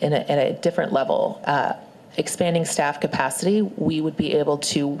that, in a different level, expanding staff capacity, we would be able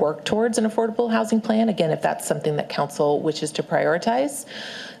to work towards an affordable housing plan. Again, if that's something that council wishes to prioritize,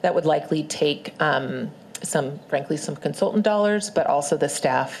 that would likely take frankly, some consultant dollars, but also the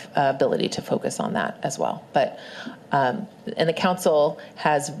staff ability to focus on that as well. But, and the council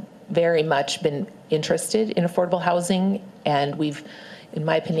has very much been interested in affordable housing, and we've, in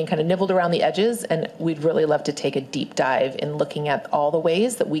my opinion, kind of nibbled around the edges, and we'd really love to take a deep dive in looking at all the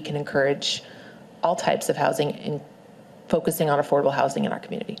ways that we can encourage all types of housing and focusing on affordable housing in our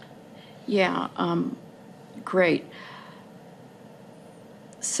community. Yeah, great.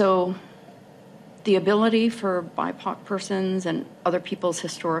 So the ability for BIPOC persons and other peoples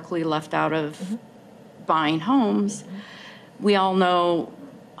historically left out of buying homes, we all know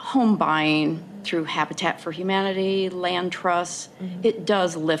home buying through Habitat for Humanity, land trusts, it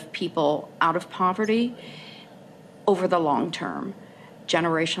does lift people out of poverty over the long term,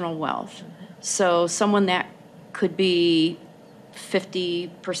 generational wealth. So someone that could be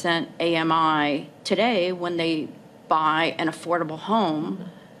 50% AMI today, when they buy an affordable home,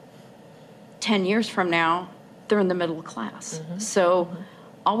 10 years from now, they're in the middle class. So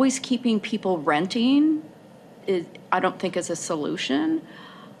always keeping people renting, I don't think is a solution.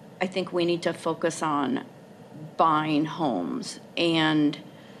 I think we need to focus on buying homes. And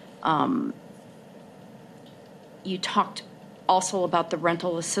you talked also about the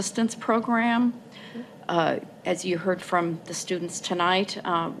rental assistance program. As you heard from the students tonight,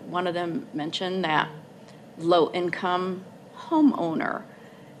 one of them mentioned that low-income homeowner.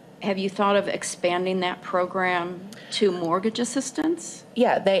 Have you thought of expanding that program to mortgage assistance?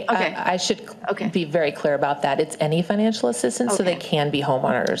 Yeah, Okay. I should be very clear about that. It's any financial assistance, so they can be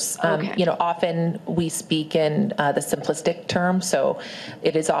homeowners. Okay. You know, often we speak in the simplistic term, so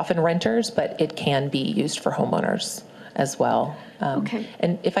it is often renters, but it can be used for homeowners as well. Okay.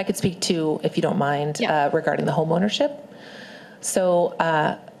 And if I could speak to, if you don't mind, regarding the home ownership. So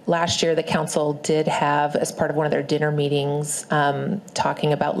last year, the council did have, as part of one of their dinner meetings,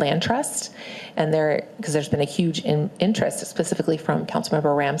 talking about land trust, and because there's been a huge interest, specifically from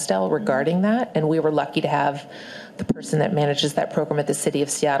Councilmember Ramsdell, regarding that, and we were lucky to have the person that manages that program at the City of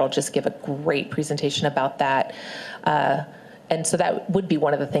Seattle just give a great presentation about that, and so that would be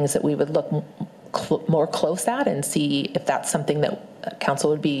one of the things that we would look more close at and see if that's something that council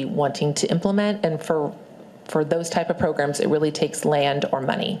would be wanting to implement. And for those type of programs, it really takes land or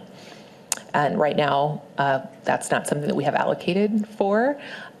money. And right now, that's not something that we have allocated for,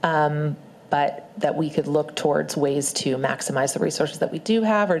 but that we could look towards ways to maximize the resources that we do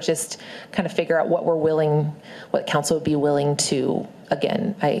have, or just kind of figure out what council would be willing to,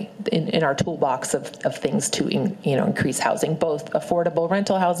 again, in our toolbox of things to increase housing, both affordable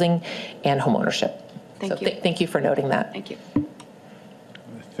rental housing and homeownership. Thank you. Thank you for noting that. Thank you.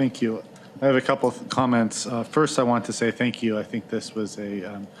 Thank you. I have a couple of comments. First, I want to say thank you. I think this was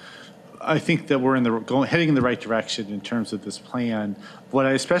I think that we're heading in the right direction in terms of this plan. What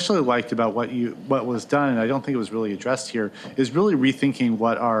I especially liked about what was done, and I don't think it was really addressed here, is really rethinking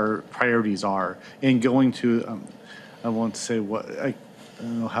what our priorities are and going to, I won't say I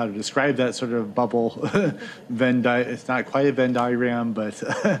don't know how to describe that sort of bubble it's not quite a Venn diagram, but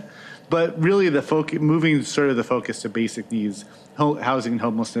but really moving sort of the focus to basic needs, housing and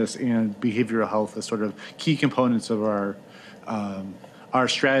homelessness, and behavioral health as sort of key components of our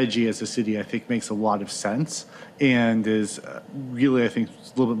strategy as a city. I think makes a lot of sense and is really, I think,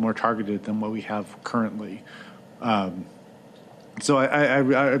 a little bit more targeted than what we have currently. So I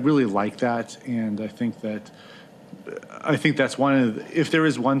really like that, and I think that's one of if there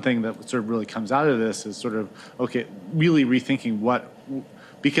is one thing that sort of really comes out of this is sort of really rethinking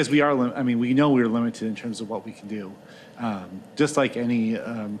because we know we're limited in terms of what we can do, just like any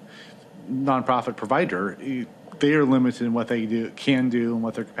nonprofit provider. They are limited in what they can do and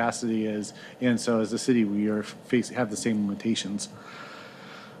what their capacity is, and so as a city, we have the same limitations.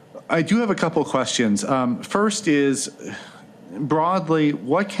 I do have a couple of questions. First is, broadly,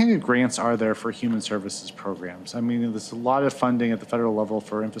 what kind of grants are there for human services programs? I mean, there's a lot of funding at the federal level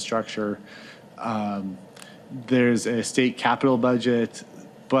for infrastructure. There's a state capital budget,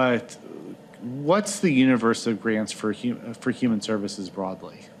 but what's the universe of grants for human services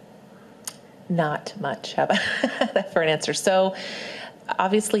broadly? Not much. How about that for an answer? So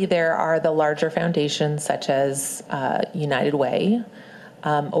obviously there are the larger foundations such as United Way.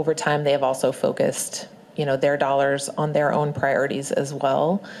 Over time, they have also focused, their dollars on their own priorities as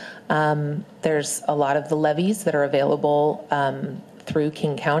well. There's a lot of the levies that are available through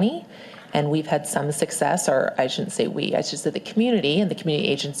King County, and we've had some success, or I shouldn't say we, I should say the community and the community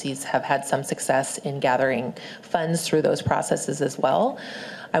agencies have had some success in gathering funds through those processes as well.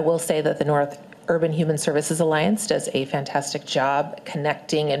 I will say that the North Urban Human Services Alliance does a fantastic job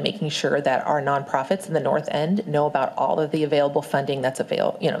connecting and making sure that our nonprofits in the North End know about all of the available funding that's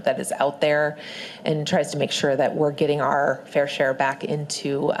that is out there, and tries to make sure that we're getting our fair share back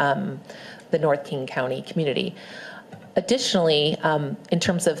into the North King County community. Additionally, in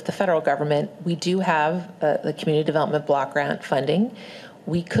terms of the federal government, we do have the Community Development Block Grant funding.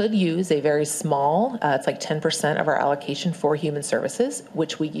 We could use a very small, it's like 10% of our allocation for human services,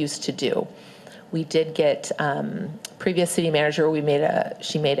 which we used to do. We did get previous city manager.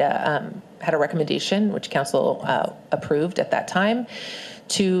 Had a recommendation, which council approved at that time,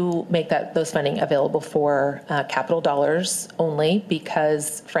 to make those funding available for capital dollars only,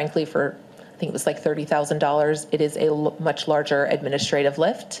 because frankly, for I think it was like $30,000, it is a much larger administrative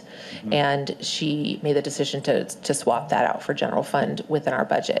lift, and she made the decision to swap that out for general fund within our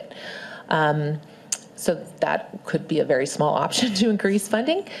budget. So that could be a very small option to increase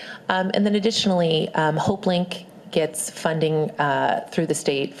funding. And then additionally, HopeLink gets funding through the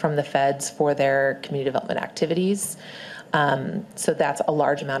state from the feds for their community development activities. So that's a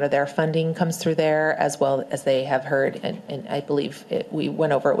large amount of their funding comes through there, as well as they have heard, and I believe we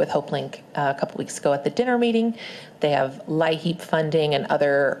went over it with HopeLink a couple weeks ago at the dinner meeting. They have LIHEAP funding and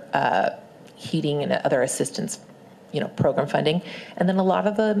other heating and other assistance program funding. And then a lot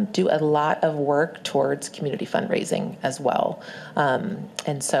of them do a lot of work towards community fundraising as well.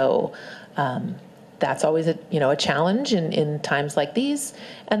 And so that's always a challenge in times like these.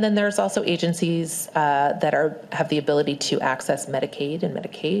 And then there's also agencies that have the ability to access Medicaid and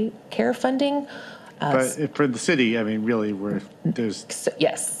Medicaid care funding. But for the city, I mean, really, there's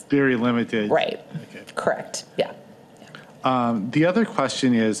yes, very limited. Right. Okay. Correct. Yeah. The other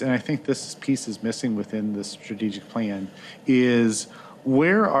question is, and I think this piece is missing within the strategic plan, is I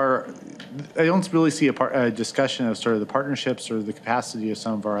don't really see a discussion of sort of the partnerships or the capacity of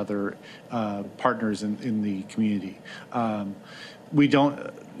some of our other partners in the community. We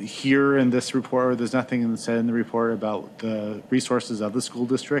don't hear in this report, or there's nothing said in the report about the resources of the school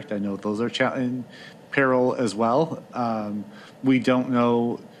district. I know those are in peril as well. We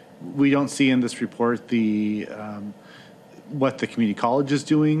don't see in this report what the community college is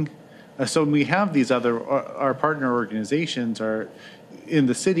doing. So we have these our partner organizations are in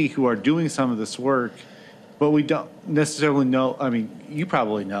the city who are doing some of this work, but we don't necessarily know. I mean, you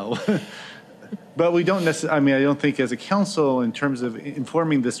probably know, but we don't necessarily. I mean, I don't think as a council, in terms of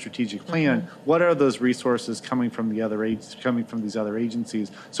informing the strategic plan, what are those resources coming from these other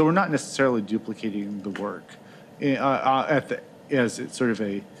agencies? So we're not necessarily duplicating the work as it's sort of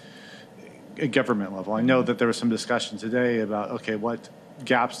a government level. I know that there was some discussion today about, okay, what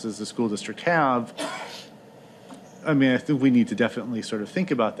gaps does the school district have? I mean, I think we need to definitely sort of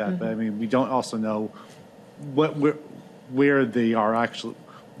think about that, but I mean, we don't also know where they are actually,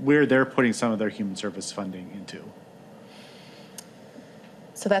 where they're putting some of their human service funding into.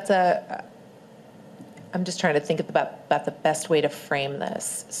 So I'm just trying to think about the best way to frame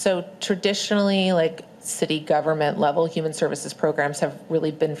this. So traditionally, like city government level human services programs have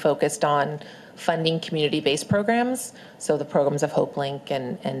really been focused on funding community-based programs. So the programs of HopeLink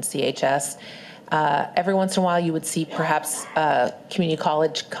and CHS. Every once in a while you would see perhaps community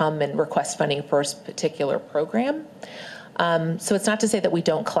college come and request funding for a particular program. So it's not to say that we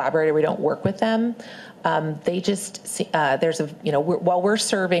don't collaborate or we don't work with them. They just see, while we're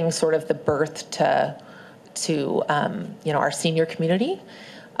serving sort of the birth to our senior community,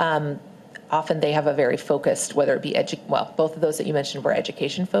 often they have a very focused, whether it be both of those that you mentioned were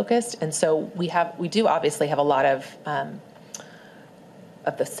education focused, and so we do obviously have a lot of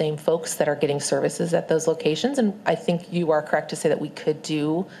the same folks that are getting services at those locations, and I think you are correct to say that we could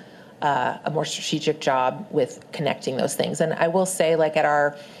do a more strategic job with connecting those things. And I will say, like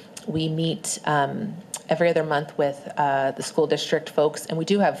we meet every other month with the school district folks, and we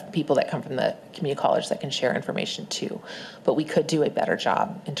do have people that come from the community college that can share information too. But we could do a better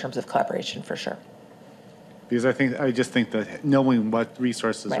job in terms of collaboration for sure. Because I just think that knowing what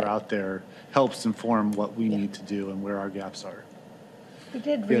resources are out there helps inform what we need to do and where our gaps are. We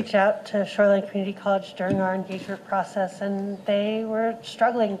did reach out to Shoreline Community College during our engagement process, and they were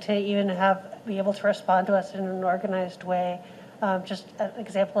struggling to even be able to respond to us in an organized way. just an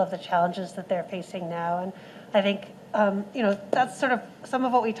example of the challenges that they're facing now. And I think, that's sort of some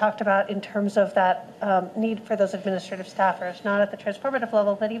of what we talked about in terms of that need for those administrative staffers, not at the transformative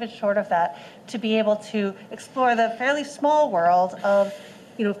level, but even short of that, to be able to explore the fairly small world of,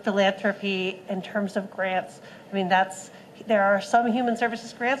 philanthropy in terms of grants. I mean, there are some human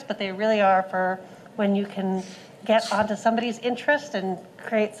services grants, but they really are for when you can get onto somebody's interest and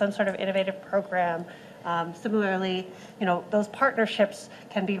create some sort of innovative program. Similarly, those partnerships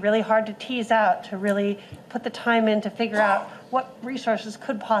can be really hard to tease out, to really put the time in to figure out what resources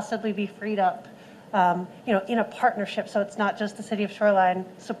could possibly be freed up, in a partnership. So it's not just the city of Shoreline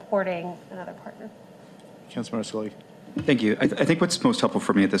supporting another partner. Councilmember Scully. Thank you. I think what's most helpful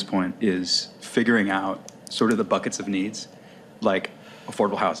for me at this point is figuring out sort of the buckets of needs, like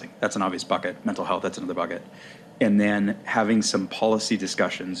affordable housing. That's an obvious bucket. Mental health, that's another bucket. And then having some policy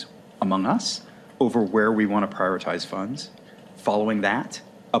discussions among us over where we want to prioritize funds. Following that,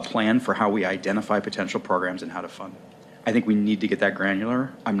 a plan for how we identify potential programs and how to fund them. I think we need to get that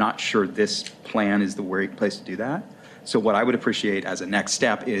granular. I'm not sure this plan is the right place to do that. So what I would appreciate as a next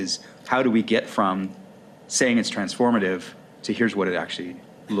step is how do we get from saying it's transformative to here's what it actually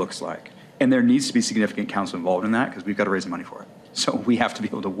looks like. And there needs to be significant council involved in that because we've got to raise the money for it. So we have to be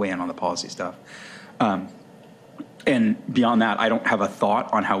able to weigh in on the policy stuff. And beyond that, I don't have a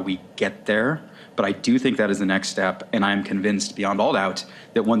thought on how we get there, but I do think that is the next step. And I'm convinced beyond all doubt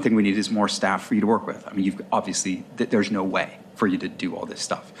that one thing we need is more staff for you to work with. I mean, you've obviously, there's no way for you to do all this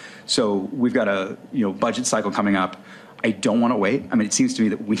stuff. So we've got a budget cycle coming up. I don't want to wait. I mean, it seems to me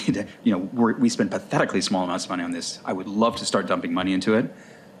that we need to, we spend pathetically small amounts of money on this. I would love to start dumping money into it,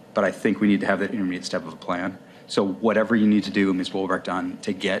 but I think we need to have that intermediate step of a plan. So whatever you need to do, Ms. Wolbrecht, done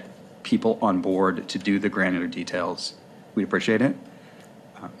to get people on board to do the granular details, we'd appreciate it.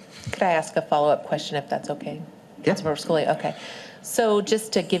 Could I ask a follow-up question if that's okay? Yeah. Councilmember Scully, okay. So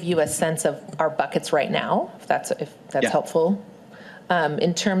just to give you a sense of our buckets right now, if that's Yeah. helpful.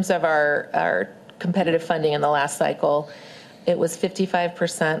 In terms of our competitive funding in the last cycle, it was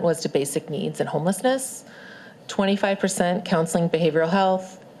 55% was to basic needs and homelessness, 25% counseling, behavioral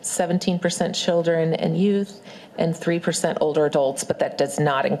health, 17% children and youth, and 3% older adults, but that does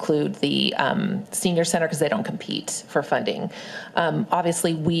not include the senior center because they don't compete for funding.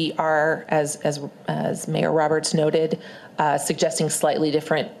 Obviously, we are, as Mayor Roberts noted, suggesting slightly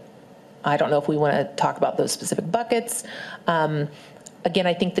different. I don't know if we want to talk about those specific buckets. Again,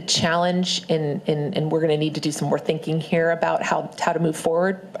 I think the challenge, and we're going to need to do some more thinking here about how to move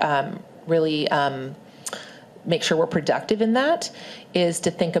forward, really make sure we're productive in that, is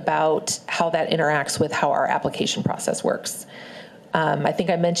to think about how that interacts with how our application process works. I think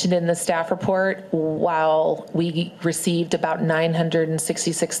I mentioned in the staff report, while we received about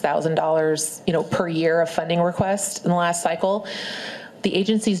 $966,000, per year of funding requests in the last cycle, the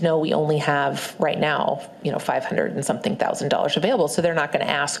agencies know we only have right now, $500 and something thousand available. So they're not going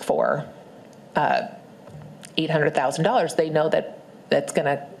to ask for $800,000. They know that that's going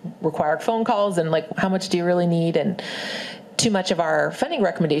to require phone calls and how much do you really need? And too much of our funding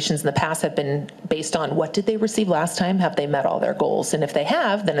recommendations in the past have been based on what did they receive last time? Have they met all their goals? And if they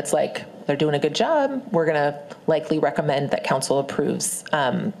have, then it's they're doing a good job. We're going to likely recommend that council approves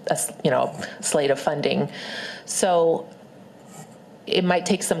a slate of funding. So it might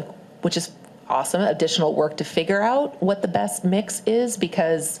take some, which is awesome, additional work to figure out what the best mix is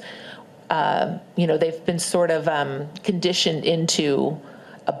because, they've been sort of conditioned into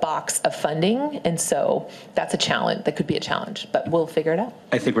a box of funding. And so that's a challenge. That could be a challenge, but we'll figure it out.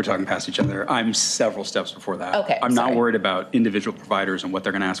 I think we're talking past each other. I'm several steps before that. Okay, I'm not sorry. worried about individual providers and what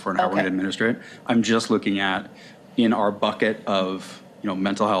they're going to ask for and how we're Okay. going to administer it. I'm just looking at in our bucket of,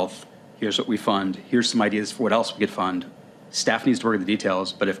 mental health, here's what we fund. Here's some ideas for what else we could fund. Staff needs to work the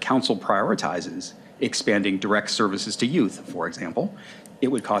details, but if council prioritizes expanding direct services to youth, for example, it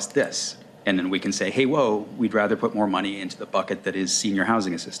would cost this. And then we can say, hey, whoa, we'd rather put more money into the bucket that is senior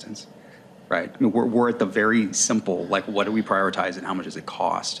housing assistance, right? I mean, we're at the very simple, what do we prioritize and how much does it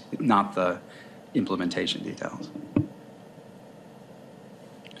cost, not the implementation details.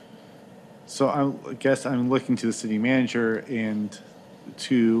 So I guess I'm looking to the city manager and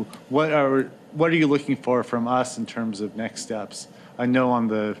to what are you looking for from us in terms of next steps? I know on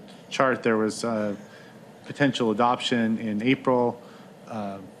the chart there was potential adoption in April.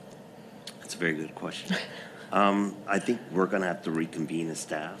 That's a very good question. I think we're going to have to reconvene as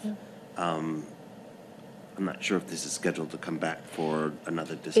staff. I'm not sure if this is scheduled to come back for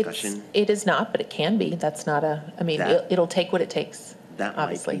another discussion. It is not, but it can be. That's not it'll take what it takes. That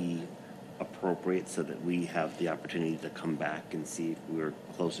obviously. might be appropriate so that we have the opportunity to come back and see if we're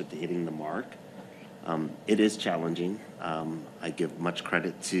closer to hitting the mark. It is challenging. I give much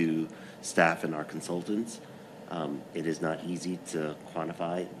credit to staff and our consultants. It is not easy to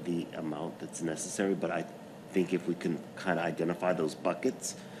quantify the amount that's necessary, but I think if we can kind of identify those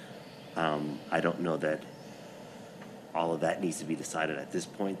buckets, I don't know that all of that needs to be decided at this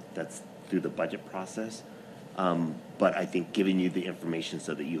point. That's through the budget process. But I think giving you the information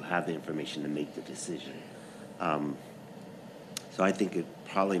so that you have the information to make the decision. So I think it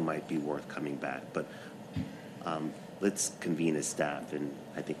probably might be worth coming back, but let's convene as staff, and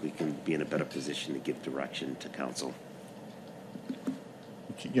I think we can be in a better position to give direction to council.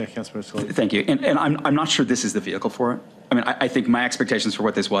 Yeah, Councilmember Scully. Thank you. And I'm not sure this is the vehicle for it. I mean, I think my expectations for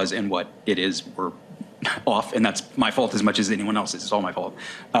what this was and what it is were off, and that's my fault as much as anyone else's. It's all my fault.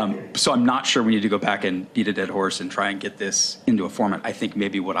 So I'm not sure we need to go back and beat a dead horse and try and get this into a format. I think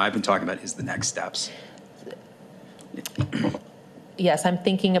maybe what I've been talking about is the next steps. Yes, I'm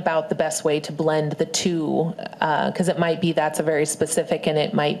thinking about the best way to blend the two, because it might be that's a very specific, and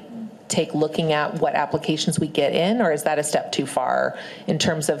it might take looking at what applications we get in, or is that a step too far in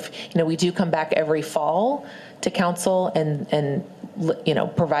terms of, we do come back every fall to council and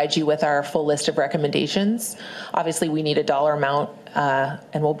provide you with our full list of recommendations. Obviously, we need a dollar amount,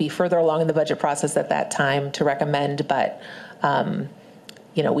 and we'll be further along in the budget process at that time to recommend, but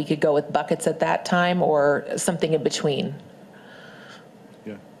we could go with buckets at that time or something in between.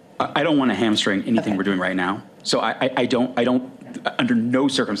 I don't want to hamstring anything we're doing right now. So I don't, under no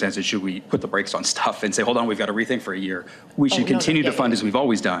circumstances should we put the brakes on stuff and say, hold on, we've got to rethink for a year. We should continue to fund as we've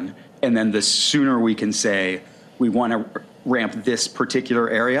always done. And then the sooner we can say, we want to ramp this particular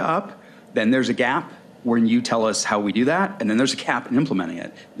area up, then there's a gap when you tell us how we do that. And then there's a gap in implementing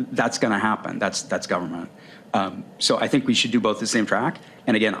it. That's going to happen. That's government. So I think we should do both the same track.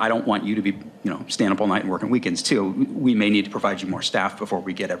 And again, I don't want you to be, staying up all night and working weekends too. We may need to provide you more staff before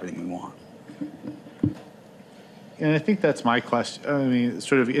we get everything we want. And I think that's my question. I mean, it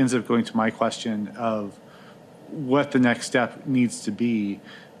sort of ends up going to my question of what the next step needs to be,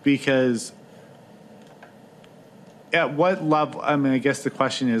 because at what level, I mean, I guess the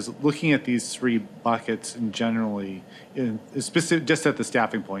question is, looking at these three buckets and generally, specific, just at the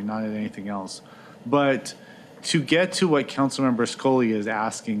staffing point, not at anything else, but to get to what Councilmember Scully is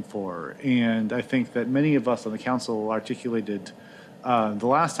asking for, and I think that many of us on the council articulated the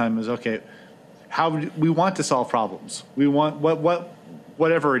last time is, okay, we want to solve problems. We want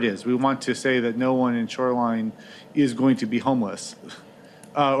whatever it is. We want to say that no one in Shoreline is going to be homeless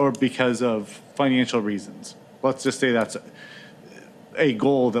or because of financial reasons. Let's just say that's a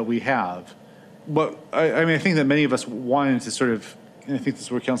goal that we have. But I mean, I think that many of us wanted to sort of, and I think this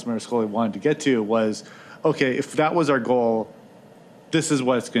is where Councilmember Scully wanted to get to was, okay, if that was our goal, this is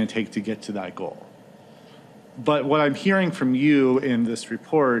what it's going to take to get to that goal. But what I'm hearing from you in this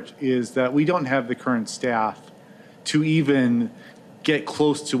report is that we don't have the current staff to even get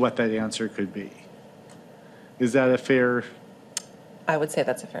close to what that answer could be. Is that a fair? I would say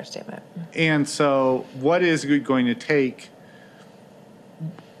that's a fair statement. And so what is it going to take?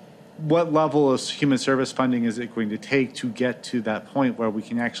 What level of human service funding is it going to take to get to that point where we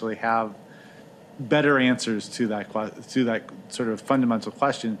can actually have better answers to that sort of fundamental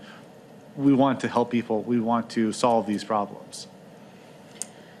question? We want to help people. We want to solve these problems.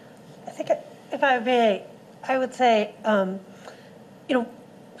 I think, if I may, I would say, some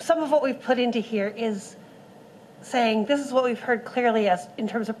of what we've put into here is saying this is what we've heard clearly as in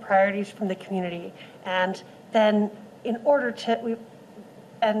terms of priorities from the community, and then in order to,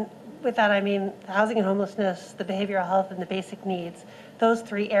 and with that I mean the housing and homelessness, the behavioral health, and the basic needs. Those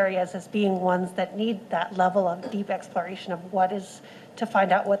three areas as being ones that need that level of deep exploration of what is, to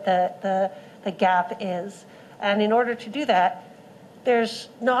find out what the gap is. And in order to do that, there's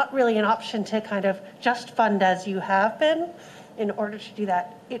not really an option to kind of just fund as you have been. In order to do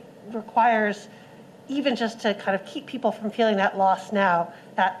that, it requires, even just to kind of keep people from feeling that loss now,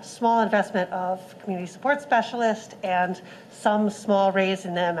 that small investment of community support specialist and some small raise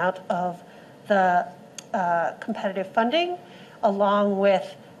in the amount of the competitive funding, along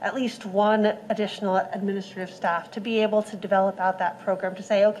with at least one additional administrative staff to be able to develop out that program to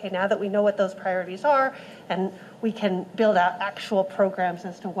say, okay, now that we know what those priorities are, and we can build out actual programs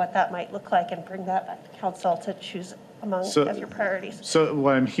as to what that might look like and bring that back to council to choose among as your priorities. So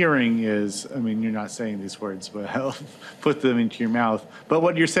what I'm hearing is, I mean, you're not saying these words, but I'll put them into your mouth. But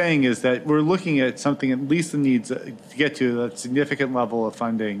what you're saying is that we're looking at something, at least that needs to get to that significant level of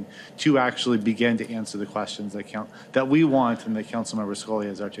funding to actually begin to answer the questions that we want and that Councilmember Scully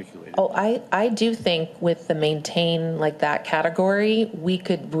has articulated. Oh, I do think with the maintain like that category, we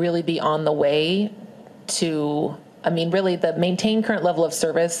could really be on the way to I mean, really, the maintain current level of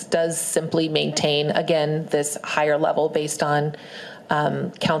service does simply maintain, again, this higher level based on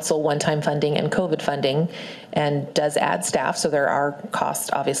council one-time funding and COVID funding, and does add staff. So there are costs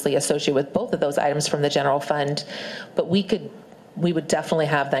obviously associated with both of those items from the general fund. But we would definitely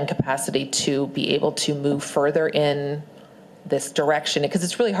have then capacity to be able to move further in this direction, because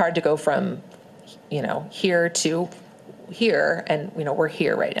it's really hard to go from, here to here, and we're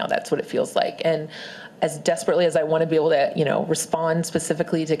here right now. That's what it feels like. And as desperately as I want to be able to, respond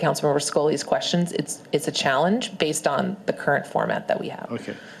specifically to Councilmember Scully's questions, it's a challenge based on the current format that we have.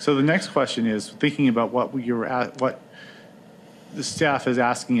 Okay. So the next question is thinking about what the staff is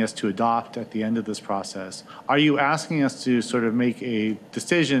asking us to adopt at the end of this process. Are you asking us to sort of make a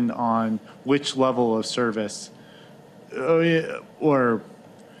decision on which level of service or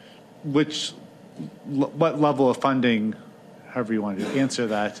what level of funding, however you want to answer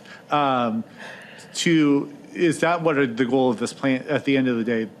that, is that what the goal of this plan at the end of the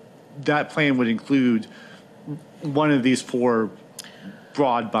day? That plan would include one of these 4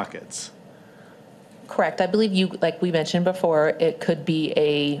 broad buckets. Correct. I believe like we mentioned before, it could be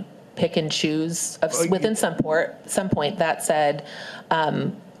a pick and choose within some point. That said,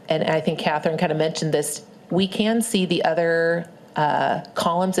 and I think Catherine kind of mentioned this, we can see the other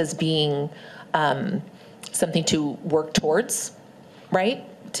columns as being something to work towards, right?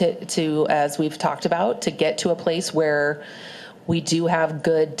 To as we've talked about, to get to a place where we do have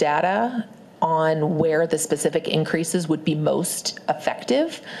good data on where the specific increases would be most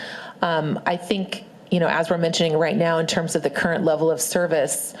effective. I think, as we're mentioning right now in terms of the current level of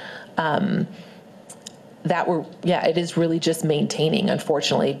service, it is really just maintaining,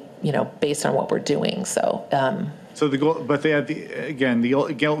 unfortunately, based on what we're doing. So the goal, but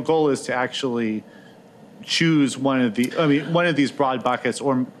the goal is to actually choose one of these broad buckets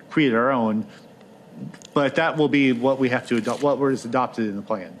or create our own, but that will be what we have to adopt, what was adopted in the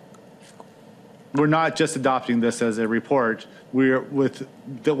plan. We're not just adopting this as a report. We're with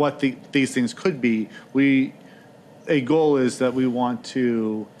these things could be. A goal is that you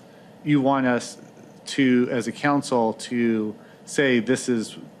want us to, as a council, to say this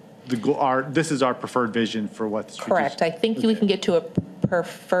is our preferred vision for what's correct. I think we can get to a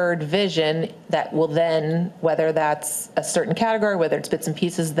preferred vision that will then, whether that's a certain category, whether it's bits and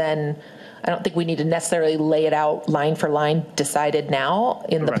pieces, then I don't think we need to necessarily lay it out line for line decided now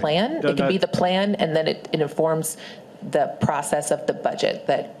in the plan. It can be the plan, and then it informs the process of the budget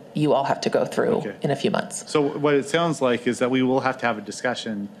that you all have to go through in a few months. So what it sounds like is that we will have to have a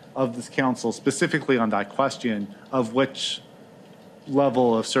discussion of this council specifically on that question of which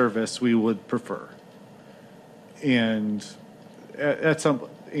level of service we would prefer. And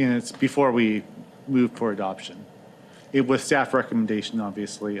it's before we move for adoption. With staff recommendation,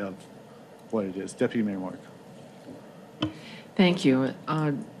 obviously, of what it is. Deputy Mayor Mark. Thank you.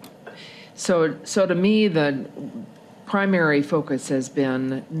 So to me, the primary focus has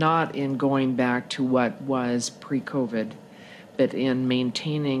been not in going back to what was pre-COVID, but in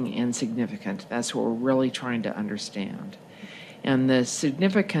maintaining and significant. That's what we're really trying to understand. And the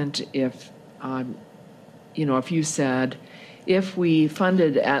significant, if you said, if we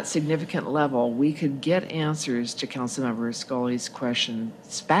funded at significant level, we could get answers to Councilmember Scully's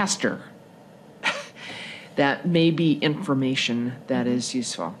questions faster. That may be information that is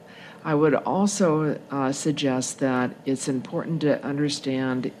useful. I would also suggest that it's important to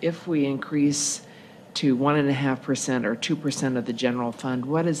understand if we increase to 1.5% or 2% of the general fund,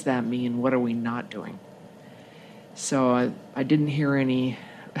 what does that mean? What are we not doing? So I didn't hear any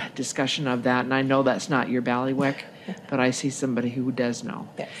discussion of that, and I know that's not your bailiwick, but I see somebody who does know.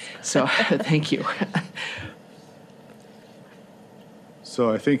 Yes. So thank you.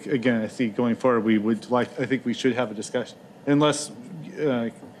 So I think, again, going forward, I think we should have a discussion, unless,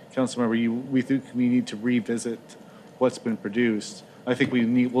 Councilmember, we think we need to revisit what's been produced. I think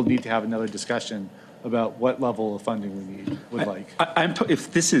we'll need to have another discussion about what level of funding we would like.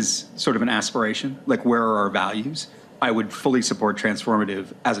 If this is sort of an aspiration, like where are our values, I would fully support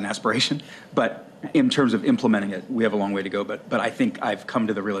transformative as an aspiration. But in terms of implementing it, we have a long way to go. But I think I've come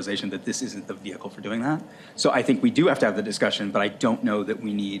to the realization that this isn't the vehicle for doing that. So I think we do have to have the discussion, but I don't know that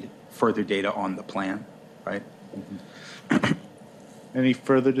we need further data on the plan, right? Mm-hmm. Any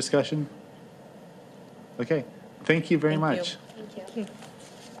further discussion? Okay. Thank you very much. Thank you.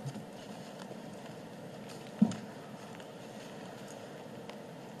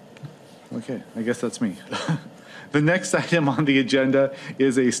 Okay, I guess that's me. The next item on the agenda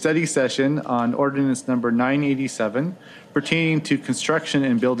is a study session on ordinance number 987 pertaining to construction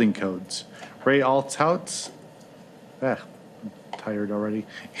and building codes. Ray Althout, I'm tired already,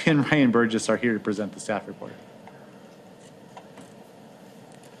 and Ryan Burgess are here to present the staff report.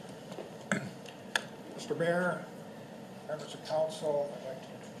 Mr. Mayor, members of council, I'd like to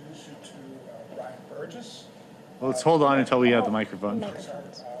introduce you to Ryan Burgess. Well, let's hold on until we have the microphone. I'm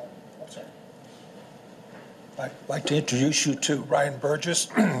sorry. I'd like to introduce you to Ryan Burgess,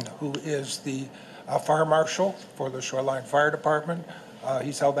 who is the fire marshal for the Shoreline Fire Department.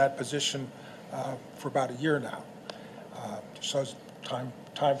 He's held that position for about a year now. So time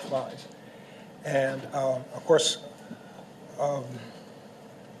flies. And of course,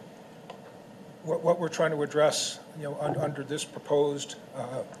 what we're trying to address, under this proposed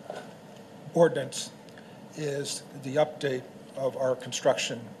ordinance is the update of our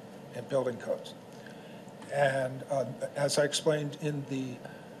construction and building codes. And as I explained in the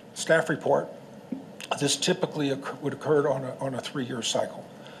staff report, this typically would occur on a 3-year cycle.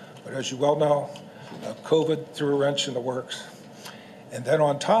 But as you well know, COVID threw a wrench in the works. And then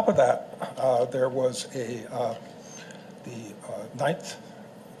on top of that, there was the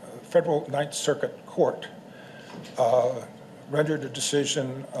Federal Ninth Circuit Court rendered a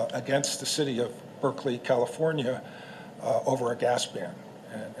decision against the city of Berkeley, California, over a gas ban.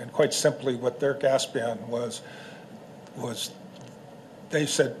 And quite simply, what their gas ban was they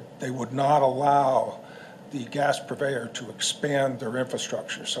said they would not allow the gas purveyor to expand their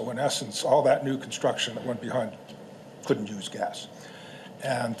infrastructure. So in essence, all that new construction that went behind couldn't use gas.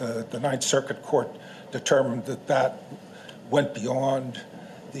 And the Ninth Circuit Court determined that that went beyond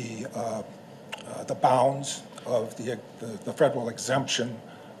the bounds of the federal exemption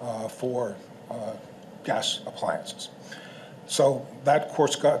for gas appliances. So that, of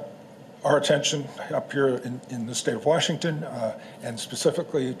course, got our attention up here in the state of Washington, and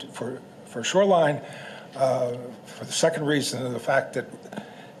specifically for Shoreline, for the second reason, the fact that,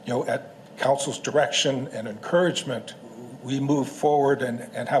 at council's direction and encouragement, we move forward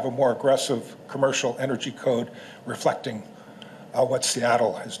and have a more aggressive commercial energy code reflecting what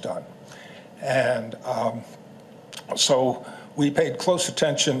Seattle has done. And so we paid close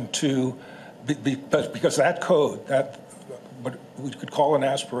attention to, because that code, that what we could call an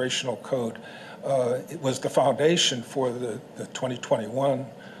aspirational code, it was the foundation for the 2021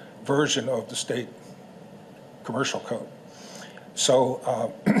 version of the state commercial code.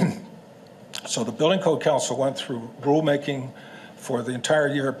 So, so the Building Code Council went through rulemaking for the entire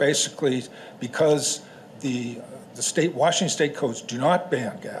year, basically because the Washington state codes do not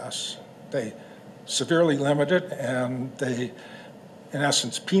ban gas. They severely limit it, and they, in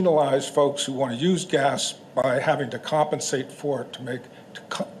essence, penalize folks who want to use gas by having to compensate for it to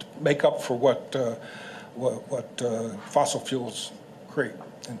make up for what fossil fuels create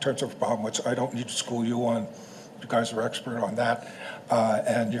in terms of a problem, which I don't need to school you on. You guys are expert on that,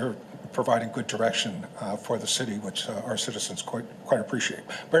 and you're providing good direction for the city, which our citizens quite appreciate.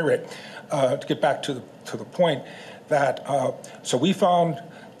 But anyway, to get back to the point, that so we found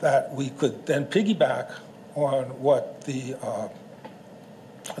that we could then piggyback on what the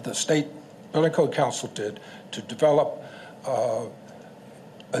State Building Code Council did to develop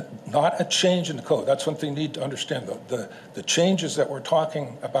not a change in the code. That's one thing you need to understand. The changes that we're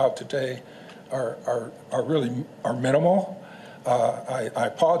talking about today are really minimal. I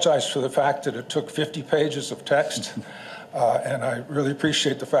apologize for the fact that it took 50 pages of text, and I really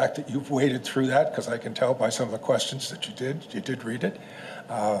appreciate the fact that you've waded through that, because I can tell by some of the questions that you did read it,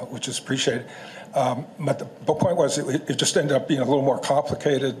 which is appreciated. But the point was, it just ended up being a little more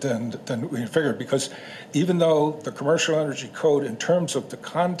complicated than we figured, because even though the commercial energy code, in terms of the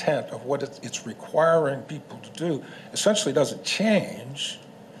content of what it's requiring people to do, essentially doesn't change,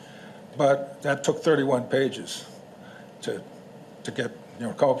 but that took 31 pages to get,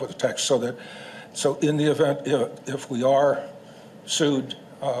 come up with a text, so in the event, if we are sued,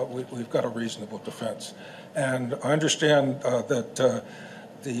 we've got a reasonable defense. And I understand that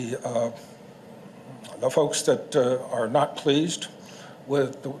the folks that are not pleased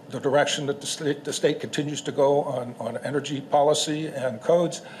with the direction that the state continues to go on energy policy and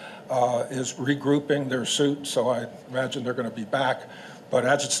codes is regrouping their suit, so I imagine they're going to be back. But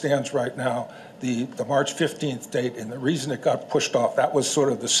as it stands right now, the March 15th date, and the reason it got pushed off, that was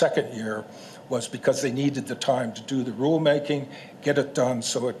sort of the second year, was because they needed the time to do the rulemaking, get it done,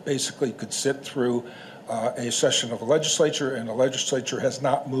 so it basically could sit through a session of the legislature, and the legislature has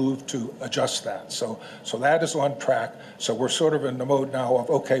not moved to adjust that. So that is on track. So we're sort of in the mode now of,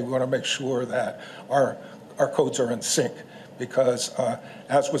 okay, we want to make sure that our codes are in sync, because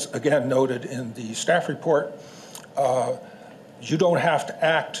as was again noted in the staff report, you don't have to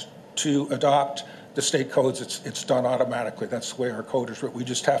act to adopt the state codes. It's done automatically. That's the way our code is written. We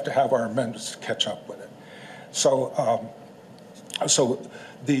just have to have our amendments to catch up with it. So,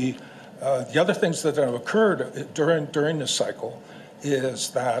 the other things that have occurred during this cycle is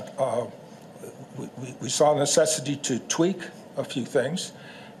that we saw the necessity to tweak a few things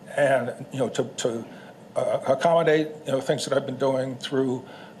and, to accommodate, things that I've been doing through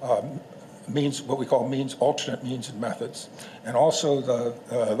means, what we call alternate means and methods. And also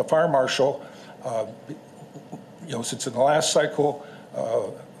the fire marshal, since in the last cycle,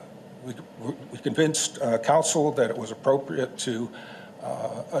 we convinced council that it was appropriate to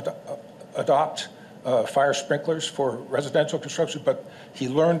adopt fire sprinklers for residential construction, but he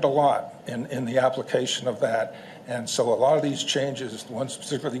learned a lot in the application of that. And so a lot of these changes, the one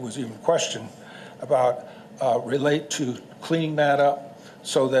specifically was even questioned about, relate to cleaning that up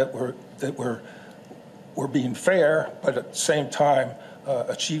so that we're being fair, but at the same time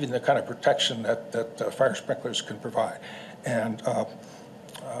achieving the kind of protection that fire sprinklers can provide. And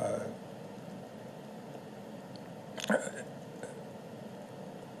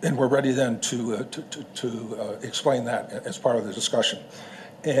we're ready then to explain that as part of the discussion.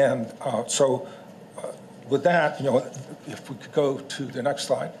 And so with that, if we could go to the next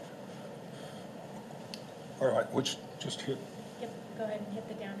slide. All right, which just hit. Yep, go ahead and hit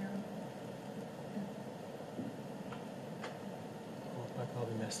the down arrow. I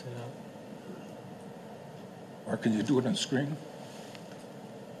probably messed it up. Or can you do it on screen?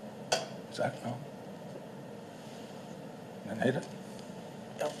 Is that, no? And hit it?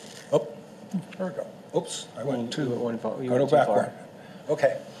 Yep. Oh, there we go. Oops, I went too, you went go too backward. far.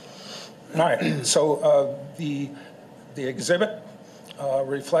 Okay. All right, so the exhibit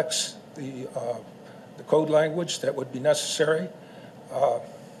reflects the code language that would be necessary. Wait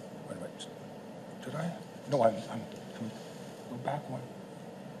a minute, did I? No, can we go back one?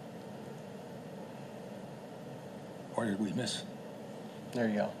 Or did we miss? There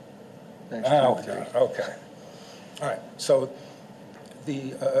you go. Thanks, Okay. All right, so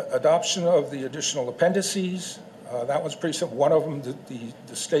the adoption of the additional appendices, that was pretty simple. One of them,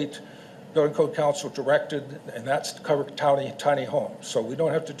 the state Building Code Council directed, and that's to cover tiny homes. So we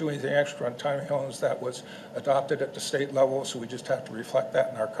don't have to do anything extra on tiny homes. That was adopted at the state level, so we just have to reflect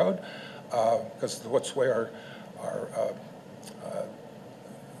that in our code, because that's the way our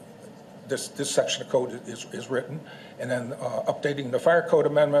this section of code is written. And then updating the fire code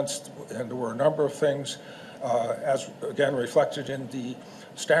amendments, and there were a number of things, as again reflected in the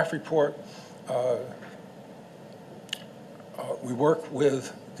staff report. We work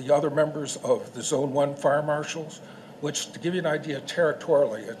with the other members of the Zone 1 fire marshals, which, to give you an idea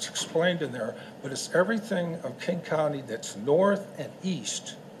territorially, it's explained in there, but it's everything of King County that's north and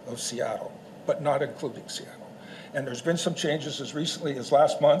east of Seattle, but not including Seattle. And there's been some changes as recently as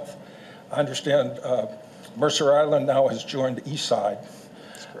last month. I understand Mercer Island now has joined the east side,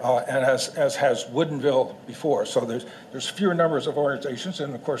 and as has Woodinville before. So there's fewer numbers of organizations,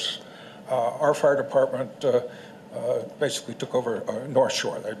 and of course, our fire department basically took over North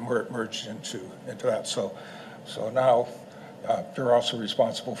Shore. They merged into that. So now they're also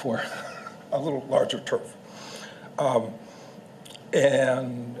responsible for a little larger turf.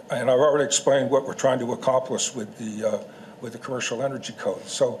 And I've already explained what we're trying to accomplish with the commercial energy code.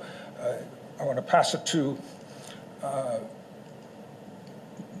 So I want to pass it to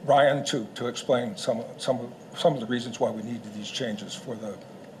Ryan to explain some of the reasons why we needed these changes for the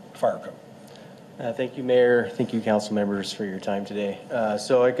fire code. Thank you, Mayor. Thank you, council members, for your time today.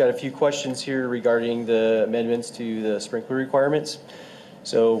 So I've got a few questions here regarding the amendments to the sprinkler requirements.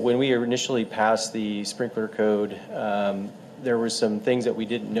 So when we initially passed the sprinkler code, there were some things that we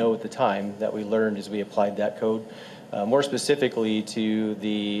didn't know at the time that we learned as we applied that code, more specifically to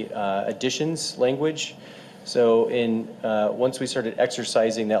the additions language. So once we started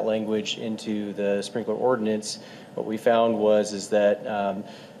exercising that language into the sprinkler ordinance, what we found is that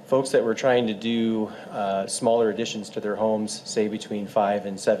folks that were trying to do smaller additions to their homes, say between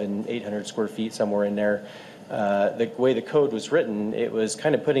 500 and 800 square feet, somewhere in there, the way the code was written, it was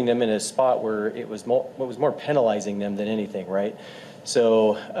kind of putting them in a spot where it was more penalizing them than anything, right?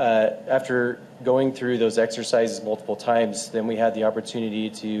 So after going through those exercises multiple times, then we had the opportunity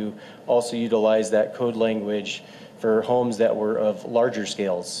to also utilize that code language for homes that were of larger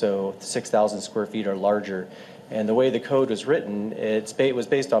scales, so 6,000 square feet or larger. And the way the code was written, it was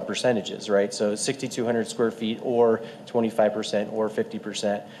based on percentages, right? So 6,200 square feet or 25% or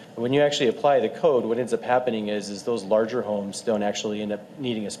 50%. But when you actually apply the code, what ends up happening is those larger homes don't actually end up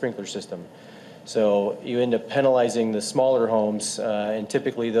needing a sprinkler system. So you end up penalizing the smaller homes, and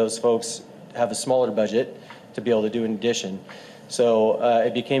typically those folks have a smaller budget to be able to do an addition. So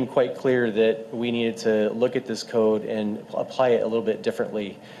it became quite clear that we needed to look at this code and apply it a little bit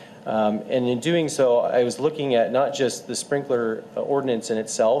differently. And in doing so, I was looking at not just the sprinkler ordinance in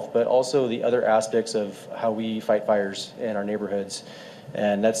itself, but also the other aspects of how we fight fires in our neighborhoods.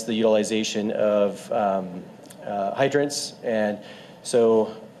 and that's the utilization of hydrants. And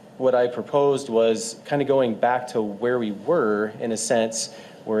so what I proposed was kind of going back to where we were, in a sense,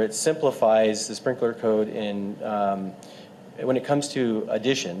 where it simplifies the sprinkler code in when it comes to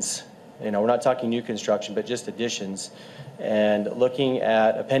additions. We're not talking new construction, but just additions. And looking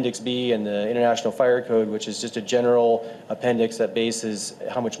at Appendix B in the International Fire Code, which is just a general appendix that bases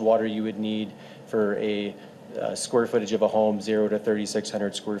how much water you would need for a square footage of a home, 0 to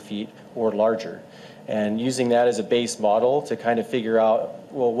 3,600 square feet or larger. And using that as a base model to kind of figure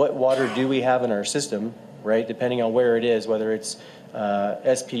out, well, what water do we have in our system, right? Depending on where it is, whether it's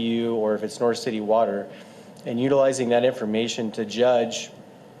SPU or if it's North City Water, and utilizing that information to judge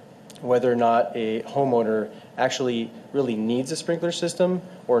whether or not a homeowner actually really needs a sprinkler system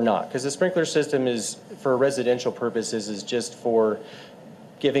or not. Because the sprinkler system is, for residential purposes, is just for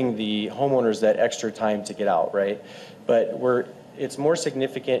giving the homeowners that extra time to get out, right? But it's more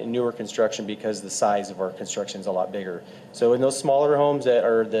significant in newer construction because the size of our construction is a lot bigger. So in those smaller homes that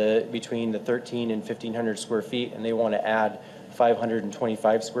are between the 13 and 1,500 square feet, and they want to add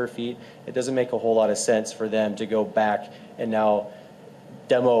 525 square feet, it doesn't make a whole lot of sense for them to go back and now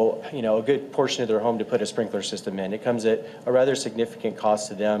demo, a good portion of their home to put a sprinkler system in. It comes at a rather significant cost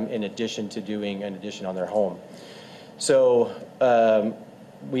to them in addition to doing an addition on their home. So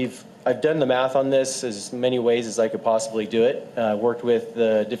I've done the math on this as many ways as I could possibly do it. Worked with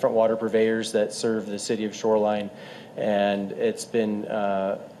the different water purveyors that serve the city of Shoreline, and it's been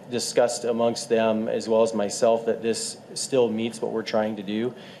discussed amongst them as well as myself that this still meets what we're trying to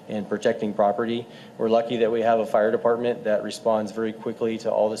do in protecting property. We're lucky that we have a fire department that responds very quickly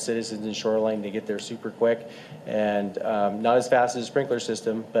to all the citizens in Shoreline. They get there super quick, and not as fast as a sprinkler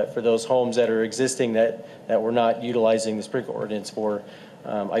system, but for those homes that are existing that we're not utilizing the sprinkler ordinance for,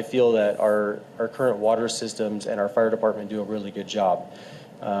 I feel that our current water systems and our fire department do a really good job.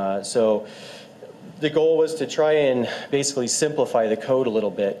 So the goal was to try and basically simplify the code a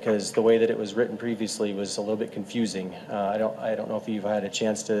little bit, because the way that it was written previously was a little bit confusing. I don't know if you've had a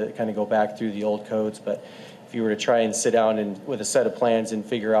chance to kind of go back through the old codes, but if you were to try and sit down and with a set of plans and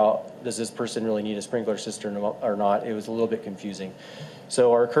figure out, does this person really need a sprinkler system or not, it was a little bit confusing.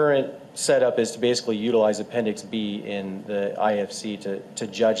 So our current setup is to basically utilize Appendix B in the IFC to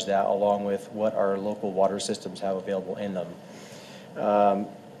judge that, along with what our local water systems have available in them.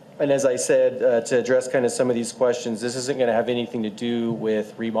 And as I said, to address kind of some of these questions, this isn't going to have anything to do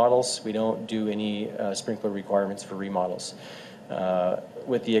with remodels. We don't do any sprinkler requirements for remodels,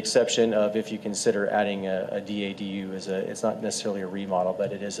 with the exception of if you consider adding a DADU it's not necessarily a remodel,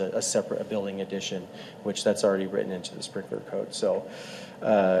 but it is a separate building addition, which that's already written into the sprinkler code. So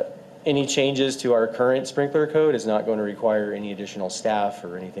any changes to our current sprinkler code is not going to require any additional staff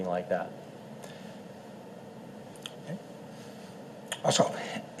or anything like that. Also,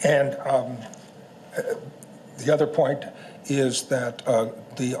 and the other point is that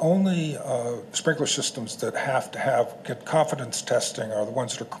the only sprinkler systems that have to get confidence testing are the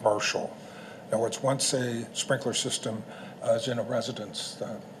ones that are commercial. In other words, once a sprinkler system is in a residence,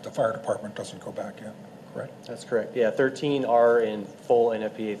 the fire department doesn't go back in, correct? That's correct. Yeah, 13R and full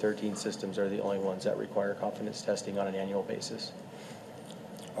NFPA 13 systems are the only ones that require confidence testing on an annual basis.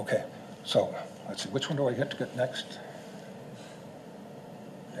 Okay, so let's see, which one do I get to get next?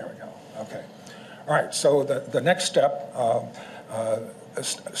 There we go. Okay. All right. So the next step,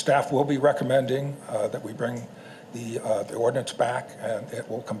 staff will be recommending that we bring the ordinance back, and it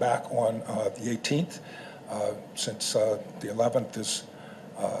will come back on the 18th. Since the 11th is,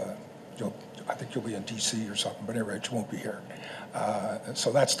 I think you'll be in D.C. or something, but anyway, you won't be here.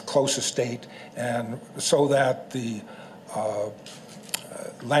 So that's the closest date, and so that the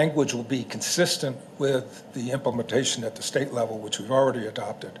language will be consistent with the implementation at the state level, which we've already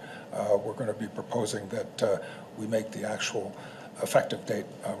adopted. We're going to be proposing that we make the actual effective date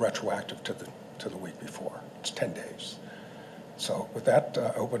retroactive to the week before. It's 10 days. So with that,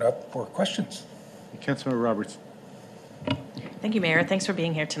 open up for questions. Councilmember Roberts. Thank you, Mayor. Thanks for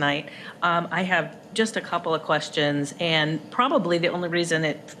being here tonight. I have just a couple of questions, and probably the only reason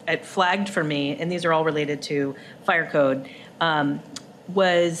it flagged for me, and these are all related to fire code,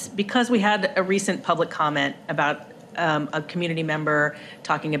 was because we had a recent public comment about a community member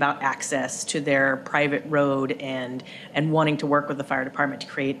talking about access to their private road and wanting to work with the fire department to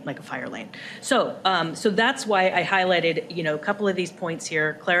create like a fire lane. So that's why I highlighted, a couple of these points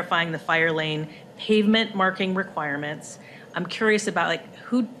here, clarifying the fire lane pavement marking requirements. I'm curious about like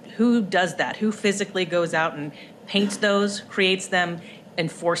who does that? Who physically goes out and paints those, creates them,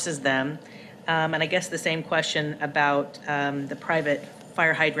 enforces them? And I guess the same question about the private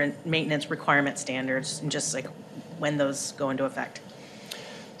fire hydrant maintenance requirement standards and just like when those go into effect.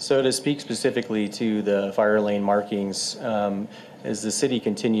 So to speak specifically to the fire lane markings, as the city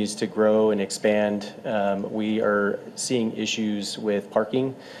continues to grow and expand, we are seeing issues with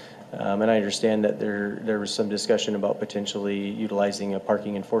parking. And I understand that there was some discussion about potentially utilizing a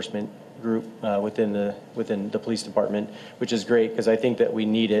parking enforcement group within the police department, which is great because I think that we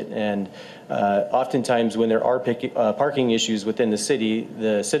need it. And oftentimes when there are parking issues within the city,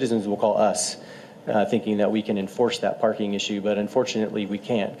 the citizens will call us, thinking that we can enforce that parking issue, but unfortunately we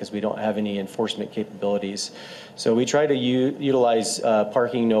can't because we don't have any enforcement capabilities. So we try to utilize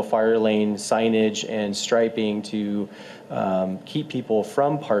parking, no fire lane signage and striping to keep people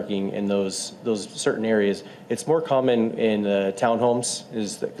from parking in those certain areas. It's more common in townhomes,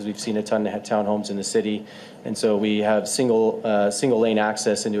 because we've seen a ton of townhomes in the city, and so we have single lane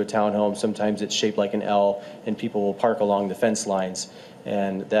access into a townhome. Sometimes it's shaped like an L, and people will park along the fence lines.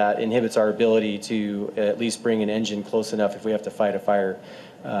 And that inhibits our ability to at least bring an engine close enough if we have to fight a fire.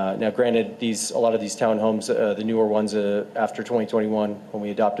 Now, granted, a lot of these townhomes, the newer ones after 2021, when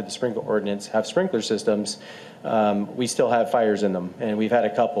we adopted the sprinkler ordinance, have sprinkler systems. We still have fires in them, and we've had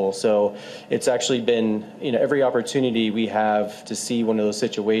a couple. So it's actually been, every opportunity we have to see one of those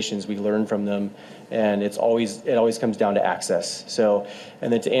situations, we learn from them, and it always comes down to access. So,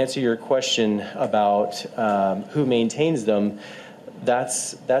 and then to answer your question about who maintains them,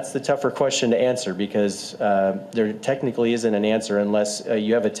 that's the tougher question to answer because there technically isn't an answer unless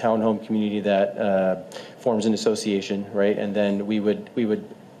you have a townhome community that forms an association, right? And then we would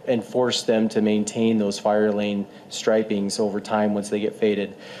enforce them to maintain those fire lane stripings over time once they get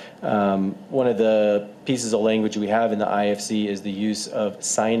faded. One of the pieces of language we have in the IFC is the use of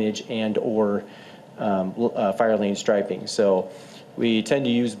signage and or fire lane striping. So we tend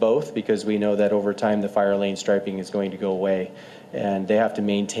to use both because we know that over time the fire lane striping is going to go away and they have to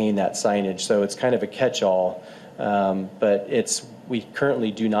maintain that signage. So it's kind of a catch-all, but we currently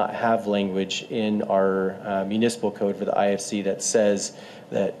do not have language in our municipal code for the IFC that says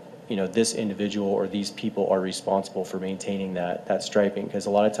that this individual or these people are responsible for maintaining that striping, because a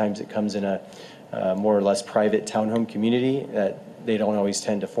lot of times it comes in a more or less private townhome community that they don't always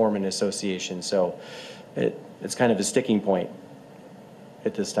tend to form an association. So it's kind of a sticking point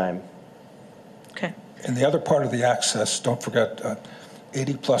at this time. Okay. And the other part of the access, don't forget,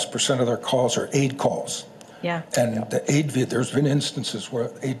 80+% of their calls are aid calls. Yeah. And there's been instances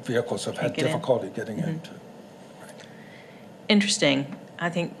where aid vehicles have had Can't get in. difficulty getting into. Interesting. I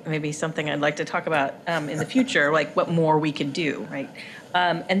think maybe something I'd like to talk about in the future, like what more we could do, right?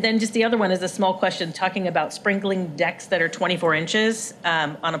 And then just the other one is a small question, talking about sprinkling decks that are 24 inches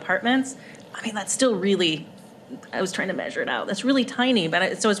on apartments. I mean, that's still really, I was trying to measure it out. That's really tiny,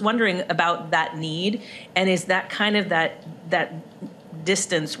 but so I was wondering about that need, and is that kind of that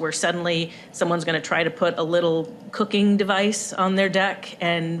distance where suddenly someone's going to try to put a little cooking device on their deck,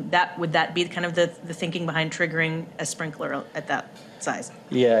 and would that be kind of the thinking behind triggering a sprinkler at that size?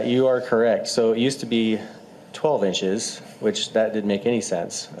 Yeah, you are correct. So it used to be 12 inches, which that didn't make any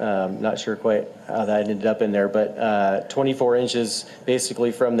sense. Not sure quite how that ended up in there, but 24 inches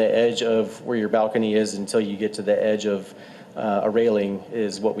basically from the edge of where your balcony is until you get to the edge of a railing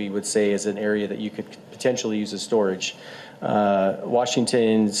is what we would say is an area that you could potentially use as storage.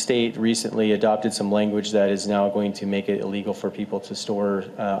 Washington State recently adopted some language that is now going to make it illegal for people to store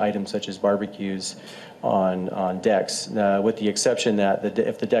items such as barbecues on decks, with the exception that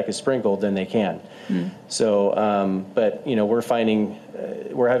if the deck is sprinkled, then they can. So, but we're finding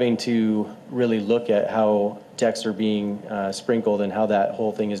we're having to really look at how decks are being sprinkled and how that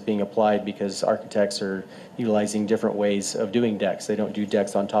whole thing is being applied, because architects are utilizing different ways of doing decks. They don't do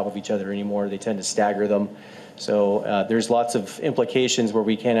decks on top of each other anymore. They tend to stagger them. So there's lots of implications where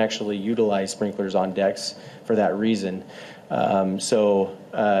we can't actually utilize sprinklers on decks for that reason. So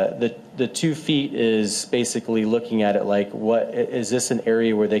the 2 feet is basically looking at it like, what is this an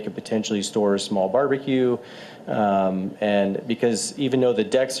area where they could potentially store a small barbecue? And because even though the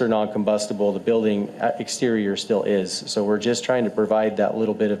decks are non-combustible, the building exterior still is. So we're just trying to provide that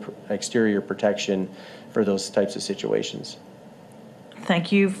little bit of exterior protection for those types of situations.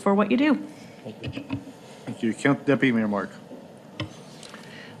 Thank you for what you do. Thank you. Deputy Mayor Mark.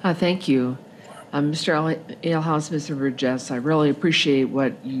 Thank you. Mr. Alehouse, Mr. Burgess, I really appreciate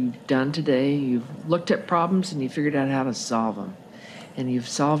what you've done today. You've looked at problems and you figured out how to solve them. And you've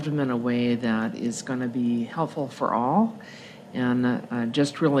solved them in a way that is going to be helpful for all. And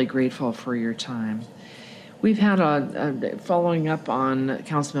just really grateful for your time. We've had following up on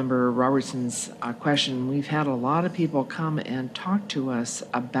Councilmember Robertson's question, we've had a lot of people come and talk to us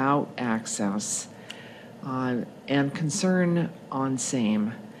about access and concern on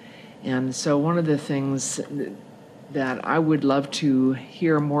same. And so one of the things that I would love to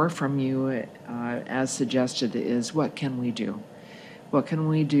hear more from you, as suggested, is what can we do? What can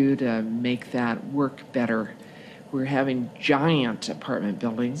we do to make that work better? We're having giant apartment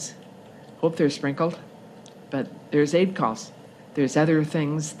buildings. Hope they're sprinkled, but there's aid calls. There's other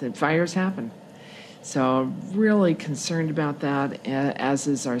things that fires happen. So really concerned about that, as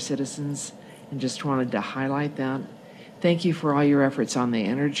is our citizens, and just wanted to highlight that. Thank you for all your efforts on the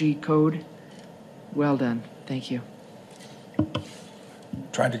energy code. Well done. Thank you.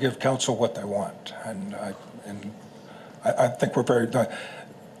 Trying to give council what they want. And I think we're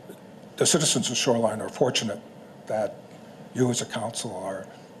the citizens of Shoreline are fortunate that you as a council are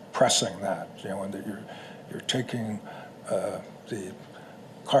pressing that, and that you're taking the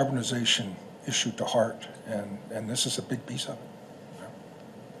carbonization issue to heart, and this is a big piece of it.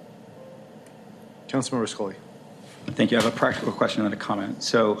 Councilmember Scully. Thank you. I have a practical question and a comment.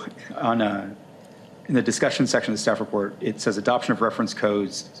 So in the discussion section of the staff report, it says adoption of reference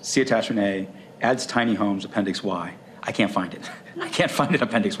codes, see attachment A, adds tiny homes, appendix Y. I can't find it. I can't find it,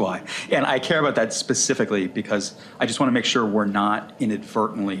 appendix Y. And I care about that specifically because I just want to make sure we're not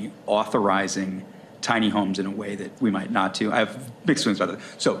inadvertently authorizing tiny homes in a way that we might not to. I have mixed feelings about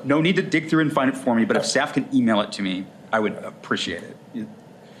that. So no need to dig through and find it for me, but if staff can email it to me, I would appreciate it.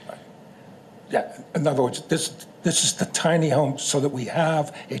 Yeah, in other words, this is the tiny home so that we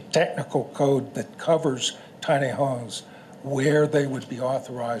have a technical code that covers tiny homes where they would be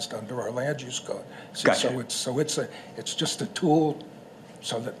authorized under our land use code. Gotcha. So it's just a tool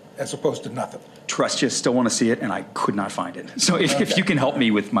so that, as opposed to nothing. Trust you, still want to see it, and I could not find it. So if you can help me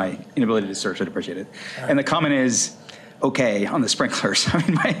with my inability to search, I'd appreciate it. And the comment is, okay, on the sprinklers. I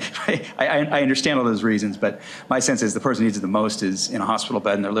mean, I understand all those reasons, but my sense is the person who needs it the most is in a hospital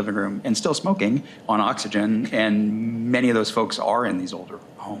bed in their living room and still smoking on oxygen, and many of those folks are in these older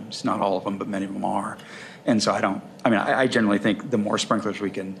homes. Not all of them, but many of them are. And so I generally think the more sprinklers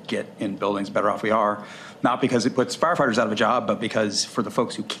we can get in buildings, the better off we are. Not because it puts firefighters out of a job, but because for the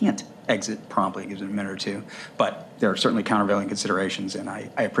folks who can't exit promptly, it gives them a minute or two. But there are certainly countervailing considerations, and I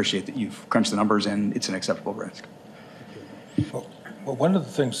appreciate that you've crunched the numbers, and it's an acceptable risk. Well, one of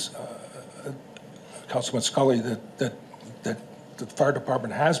the things, Councilman Scully, that the fire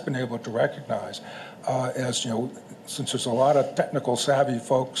department has been able to recognize, as since there's a lot of technical savvy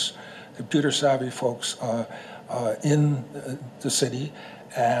folks, computer savvy folks in the city,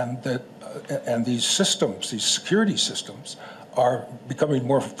 and these systems, these security systems, are becoming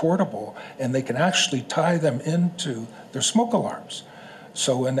more affordable, and they can actually tie them into their smoke alarms.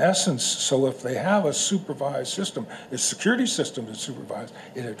 So in essence, if they have a supervised system, a security system is supervised,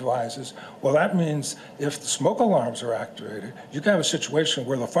 it advises, well, that means if the smoke alarms are activated, you can have a situation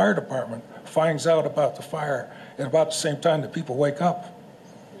where the fire department finds out about the fire at about the same time that people wake up.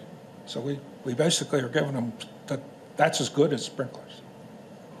 So we basically are giving them that's as good as sprinklers.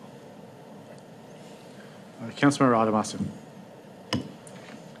 Councilmember Adamasu.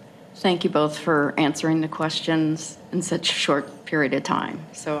 Thank you both for answering the questions in such a short period of time.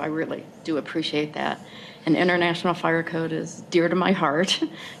 So I really do appreciate that. And International Fire Code is dear to my heart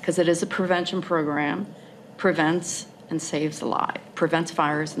because it is a prevention program, prevents and saves lives, prevents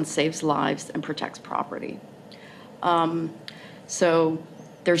fires and saves lives and protects property. So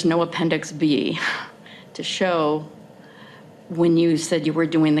there's no Appendix B to show when you said you were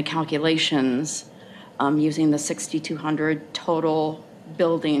doing the calculations using the 6,200 total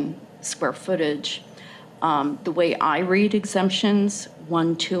building square footage. The way I read exemptions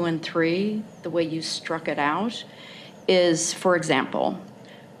 1, 2, and 3, the way you struck it out is, for example,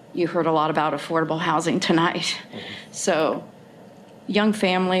 you heard a lot about affordable housing tonight. So young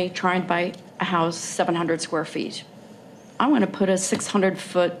family trying to buy a house, 700 square feet. I want to put a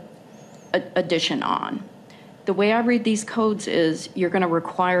 600-foot addition on. The way I read these codes is you're going to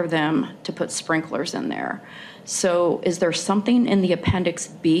require them to put sprinklers in there. So is there something in the Appendix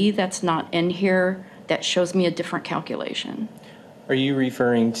B that's not in here that shows me a different calculation? Are you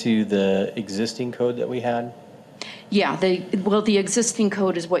referring to the existing code that we had? Yeah, the existing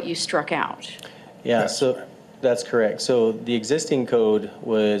code is what you struck out. Yeah, so that's correct. So the existing code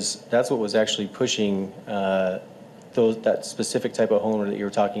that's what was actually pushing that specific type of homeowner that you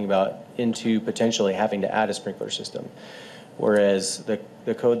were talking about into potentially having to add a sprinkler system. Whereas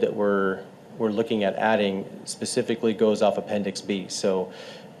the code that we're looking at adding specifically goes off Appendix B. So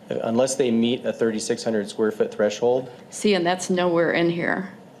unless they meet a 3,600 square foot threshold. See, and that's nowhere in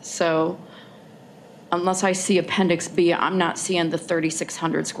here. So unless I see Appendix B, I'm not seeing the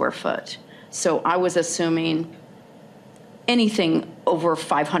 3,600 square foot. So I was assuming anything over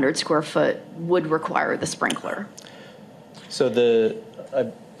 500 square foot would require the sprinkler. So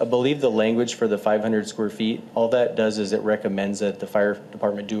I believe the language for the 500 square feet, all that does is it recommends that the fire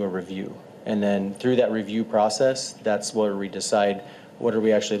department do a review. And then through that review process, that's where we decide what are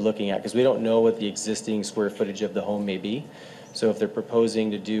we actually looking at, because we don't know what the existing square footage of the home may be. So if they're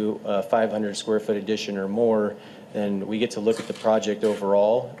proposing to do a 500 square foot addition or more, then we get to look at the project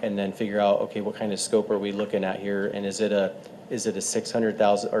overall and then figure out, okay, what kind of scope are we looking at here? And is it a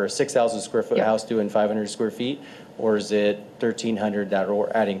 600,000 or a 6,000 square foot house doing 500 square feet? Or is it 1,300 that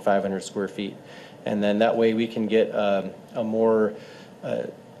are adding 500 square feet? And then that way we can get a more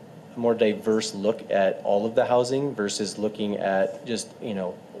diverse look at all of the housing versus looking at just,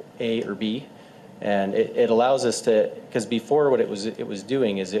 A or B. And it allows us to, because before what it was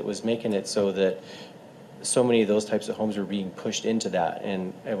doing is it was making it so that so many of those types of homes were being pushed into that.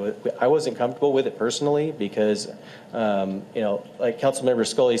 And I wasn't comfortable with it personally because, like Councilmember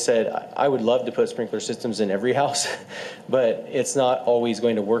Scully said, I would love to put sprinkler systems in every house, but it's not always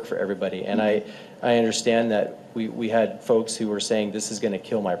going to work for everybody. And I understand that we had folks who were saying this is going to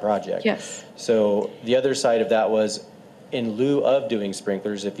kill my project. Yes. So the other side of that was, in lieu of doing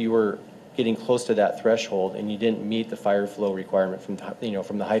sprinklers, if you were getting close to that threshold and you didn't meet the fire flow requirement from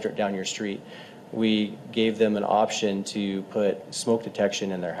the hydrant down your street, we gave them an option to put smoke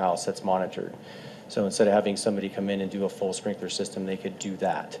detection in their house that's monitored. So instead of having somebody come in and do a full sprinkler system, they could do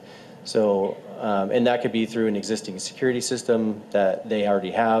that. So, and that could be through an existing security system that they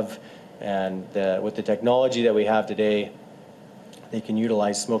already have. And with the technology that we have today, they can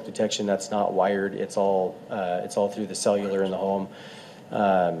utilize smoke detection that's not wired. It's all through the cellular in the home.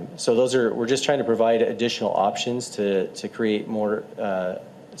 So we're just trying to provide additional options to create more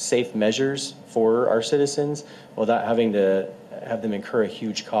safe measures for our citizens without having to have them incur a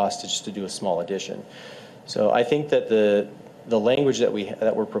huge cost just to do a small addition. So I think that the language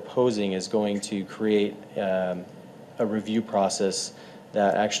that we're proposing is going to create a review process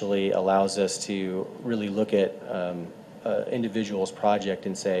that actually allows us to really look at individual's project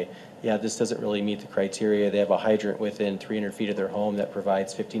and say, yeah, this doesn't really meet the criteria. They have a hydrant within 300 feet of their home that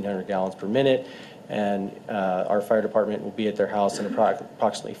provides 1,500 gallons per minute, and our fire department will be at their house in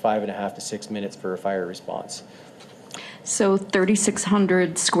approximately 5.5 to 6 minutes for a fire response. So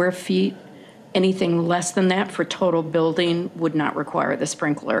 3,600 square feet, anything less than that for total building would not require the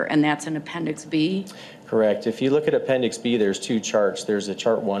sprinkler, and that's in Appendix B? Correct. If you look at Appendix B, there's two charts. There's a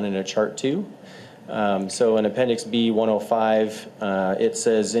Chart 1 and a Chart 2. So in Appendix B 105, it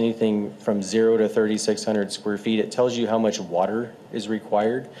says anything from 0 to 3,600 square feet. It tells you how much water is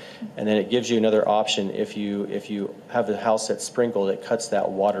required, and then it gives you another option. If you have a house that's sprinkled, it cuts that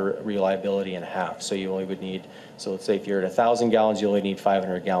water reliability in half. So you only would need, so let's say if you're at 1,000 gallons, you only need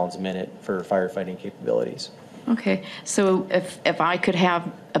 500 gallons a minute for firefighting capabilities. Okay, so if I could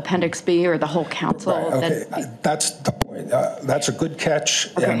have Appendix B or the whole council. Right, okay, that's the point. That's a good catch,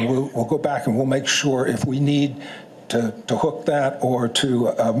 okay. And we'll go back and we'll make sure if we need to hook that or to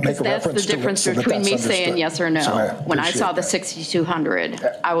make a reference to it. That's the difference so between me that's saying yes or no. So when I saw the that. 6,200,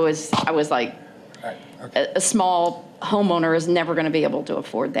 I was like, Right, okay. a small homeowner is never going to be able to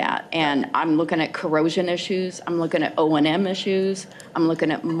afford that. And I'm looking at corrosion issues. I'm looking at O&M issues. I'm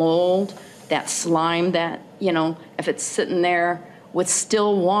looking at mold, that slime that, if it's sitting there with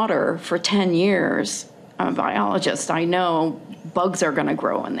still water for 10 years, I'm a biologist, I know bugs are going to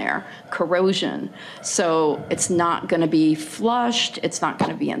grow in there, corrosion. So it's not going to be flushed. It's not going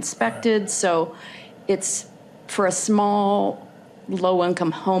to be inspected. So it's for a small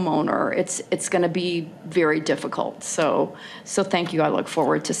low-income homeowner, it's going to be very difficult. So thank you. I look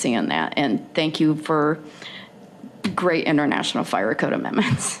forward to seeing that. And thank you for great International Fire Code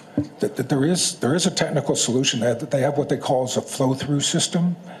amendments. There is a technical solution that they have what they call as a flow-through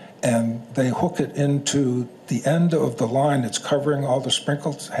system, and they hook it into the end of the line that's covering all the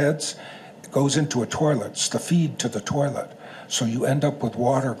sprinkle heads. It goes into a toilet. It's the feed to the toilet. So you end up with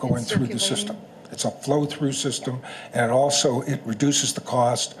water going through the system. It's a flow-through system, and it reduces the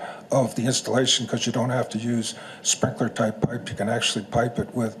cost of the installation because you don't have to use sprinkler-type pipe. You can actually pipe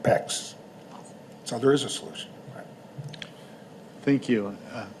it with PEX. So there is a solution. Thank you.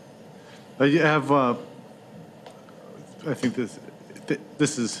 I have, I think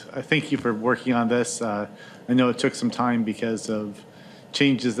this is, I thank you for working on this. I know it took some time because of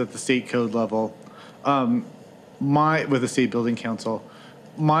changes at the state code level, with the State Building Council.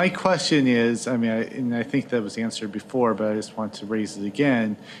 My question is, and I think that was answered before, but I just want to raise it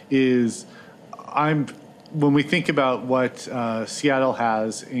again, is when we think about what Seattle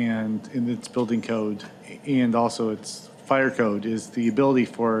has and in its building code and also its fire code is the ability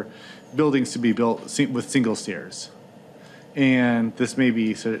for buildings to be built with single stairs. And this may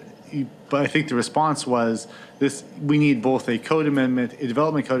be sort of but I think the response was this: we need both a code amendment, a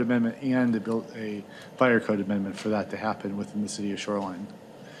development code amendment, and a fire code amendment for that to happen within the city of Shoreline.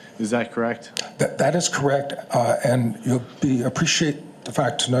 Is that correct? That is correct, and you'll appreciate the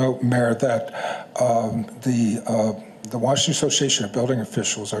fact to know, Mayor, that the Washington Association of Building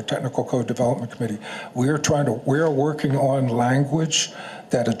Officials, our Technical Code Development Committee, we are working on language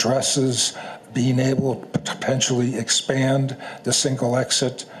that addresses being able to potentially expand the single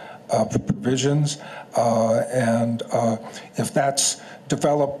exit provisions, and if that's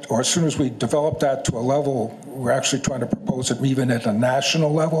developed, or as soon as we develop that to a level, we're actually trying to propose it even at a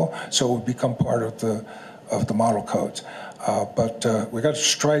national level, so it would become part of the model codes. But we got to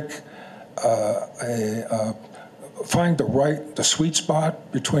strike find the sweet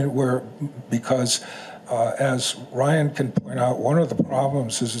spot between because as Ryan can point out, one of the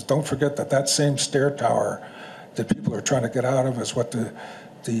problems is don't forget that same stair tower that people are trying to get out of is what the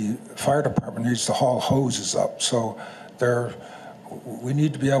fire department needs to haul hoses up. So we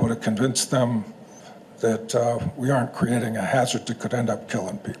need to be able to convince them that we aren't creating a hazard that could end up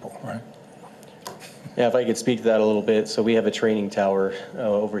killing people, right? Yeah, if I could speak to that a little bit. So we have a training tower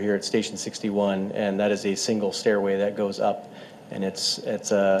over here at Station 61, and that is a single stairway that goes up, and it's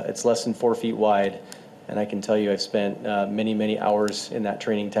less than 4 feet wide. And I can tell you, I've spent many hours in that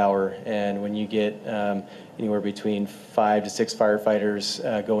training tower. And when you get anywhere between 5 to 6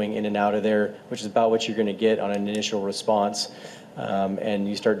 firefighters going in and out of there, which is about what you're going to get on an initial response, and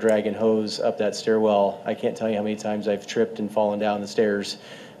you start dragging hose up that stairwell, I can't tell you how many times I've tripped and fallen down the stairs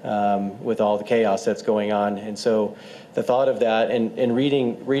with all the chaos that's going on. And so the thought of that, and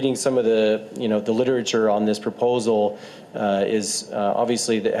reading some of the the literature on this proposal is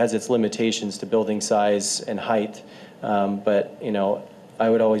obviously that has its limitations to building size and height, but I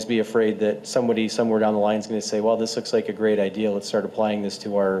would always be afraid that somebody somewhere down the line is going to say, well, this looks like a great idea, let's start applying this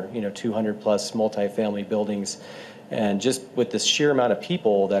to our 200 plus multifamily buildings. And just with the sheer amount of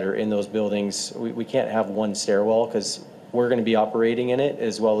people that are in those buildings, we can't have one stairwell, because we're going to be operating in it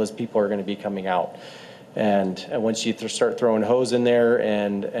as well as people are going to be coming out. And once you start throwing hose in there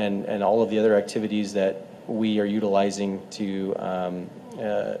and all of the other activities that we are utilizing to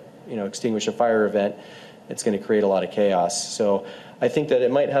extinguish a fire event, it's going to create a lot of chaos. So I think that it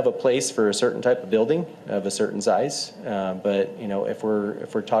might have a place for a certain type of building of a certain size, but if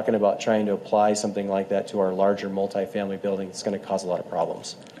we're talking about trying to apply something like that to our larger multifamily building, it's going to cause a lot of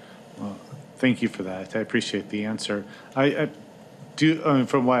problems. Well, thank you for that. I appreciate the answer. I do,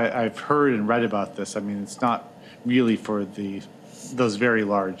 from what I've heard and read about this, I mean, it's not really for those very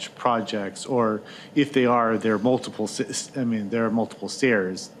large projects, or if they are, there are multiple. I mean, there are multiple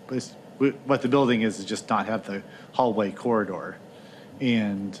stairs. But what the building is just not have the hallway corridor,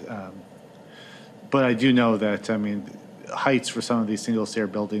 and but I do know that heights for some of these single stair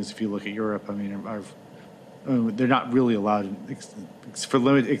buildings, if you look at Europe, they're not really allowed except for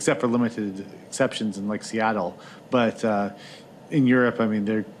limited exceptions in like Seattle. But in Europe,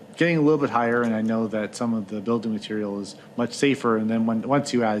 they're getting a little bit higher, and I know that some of the building material is much safer. And then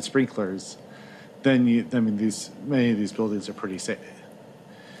once you add sprinklers, then many of these buildings are pretty safe.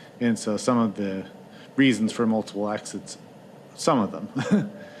 And so some of the reasons for multiple exits, some of them,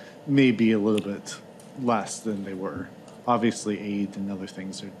 may be a little bit less than they were. Obviously, aid and other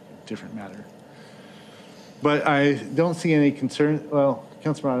things are a different matter. But I don't see any concern. Well,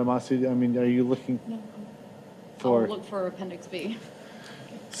 Councilor Adamasi, are you looking for? I'll look for Appendix B.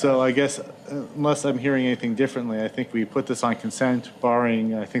 So I guess, unless I'm hearing anything differently, I think we put this on consent,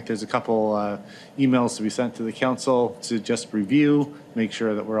 barring, I think there's a couple emails to be sent to the council to just review, make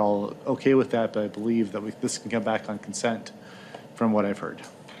sure that we're all okay with that, but I believe that this can come back on consent from what I've heard.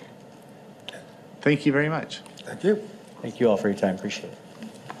 Thank you very much. Thank you. Thank you all for your time. Appreciate it.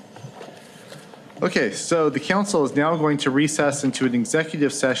 Okay, so the council is now going to recess into an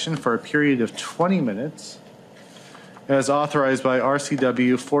executive session for a period of 20 minutes. As authorized by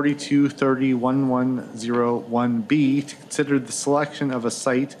RCW 42301101B to consider the selection of a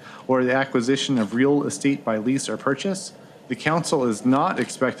site or the acquisition of real estate by lease or purchase. The council is not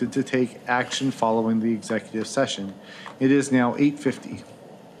expected to take action following the executive session. It is now 8:50.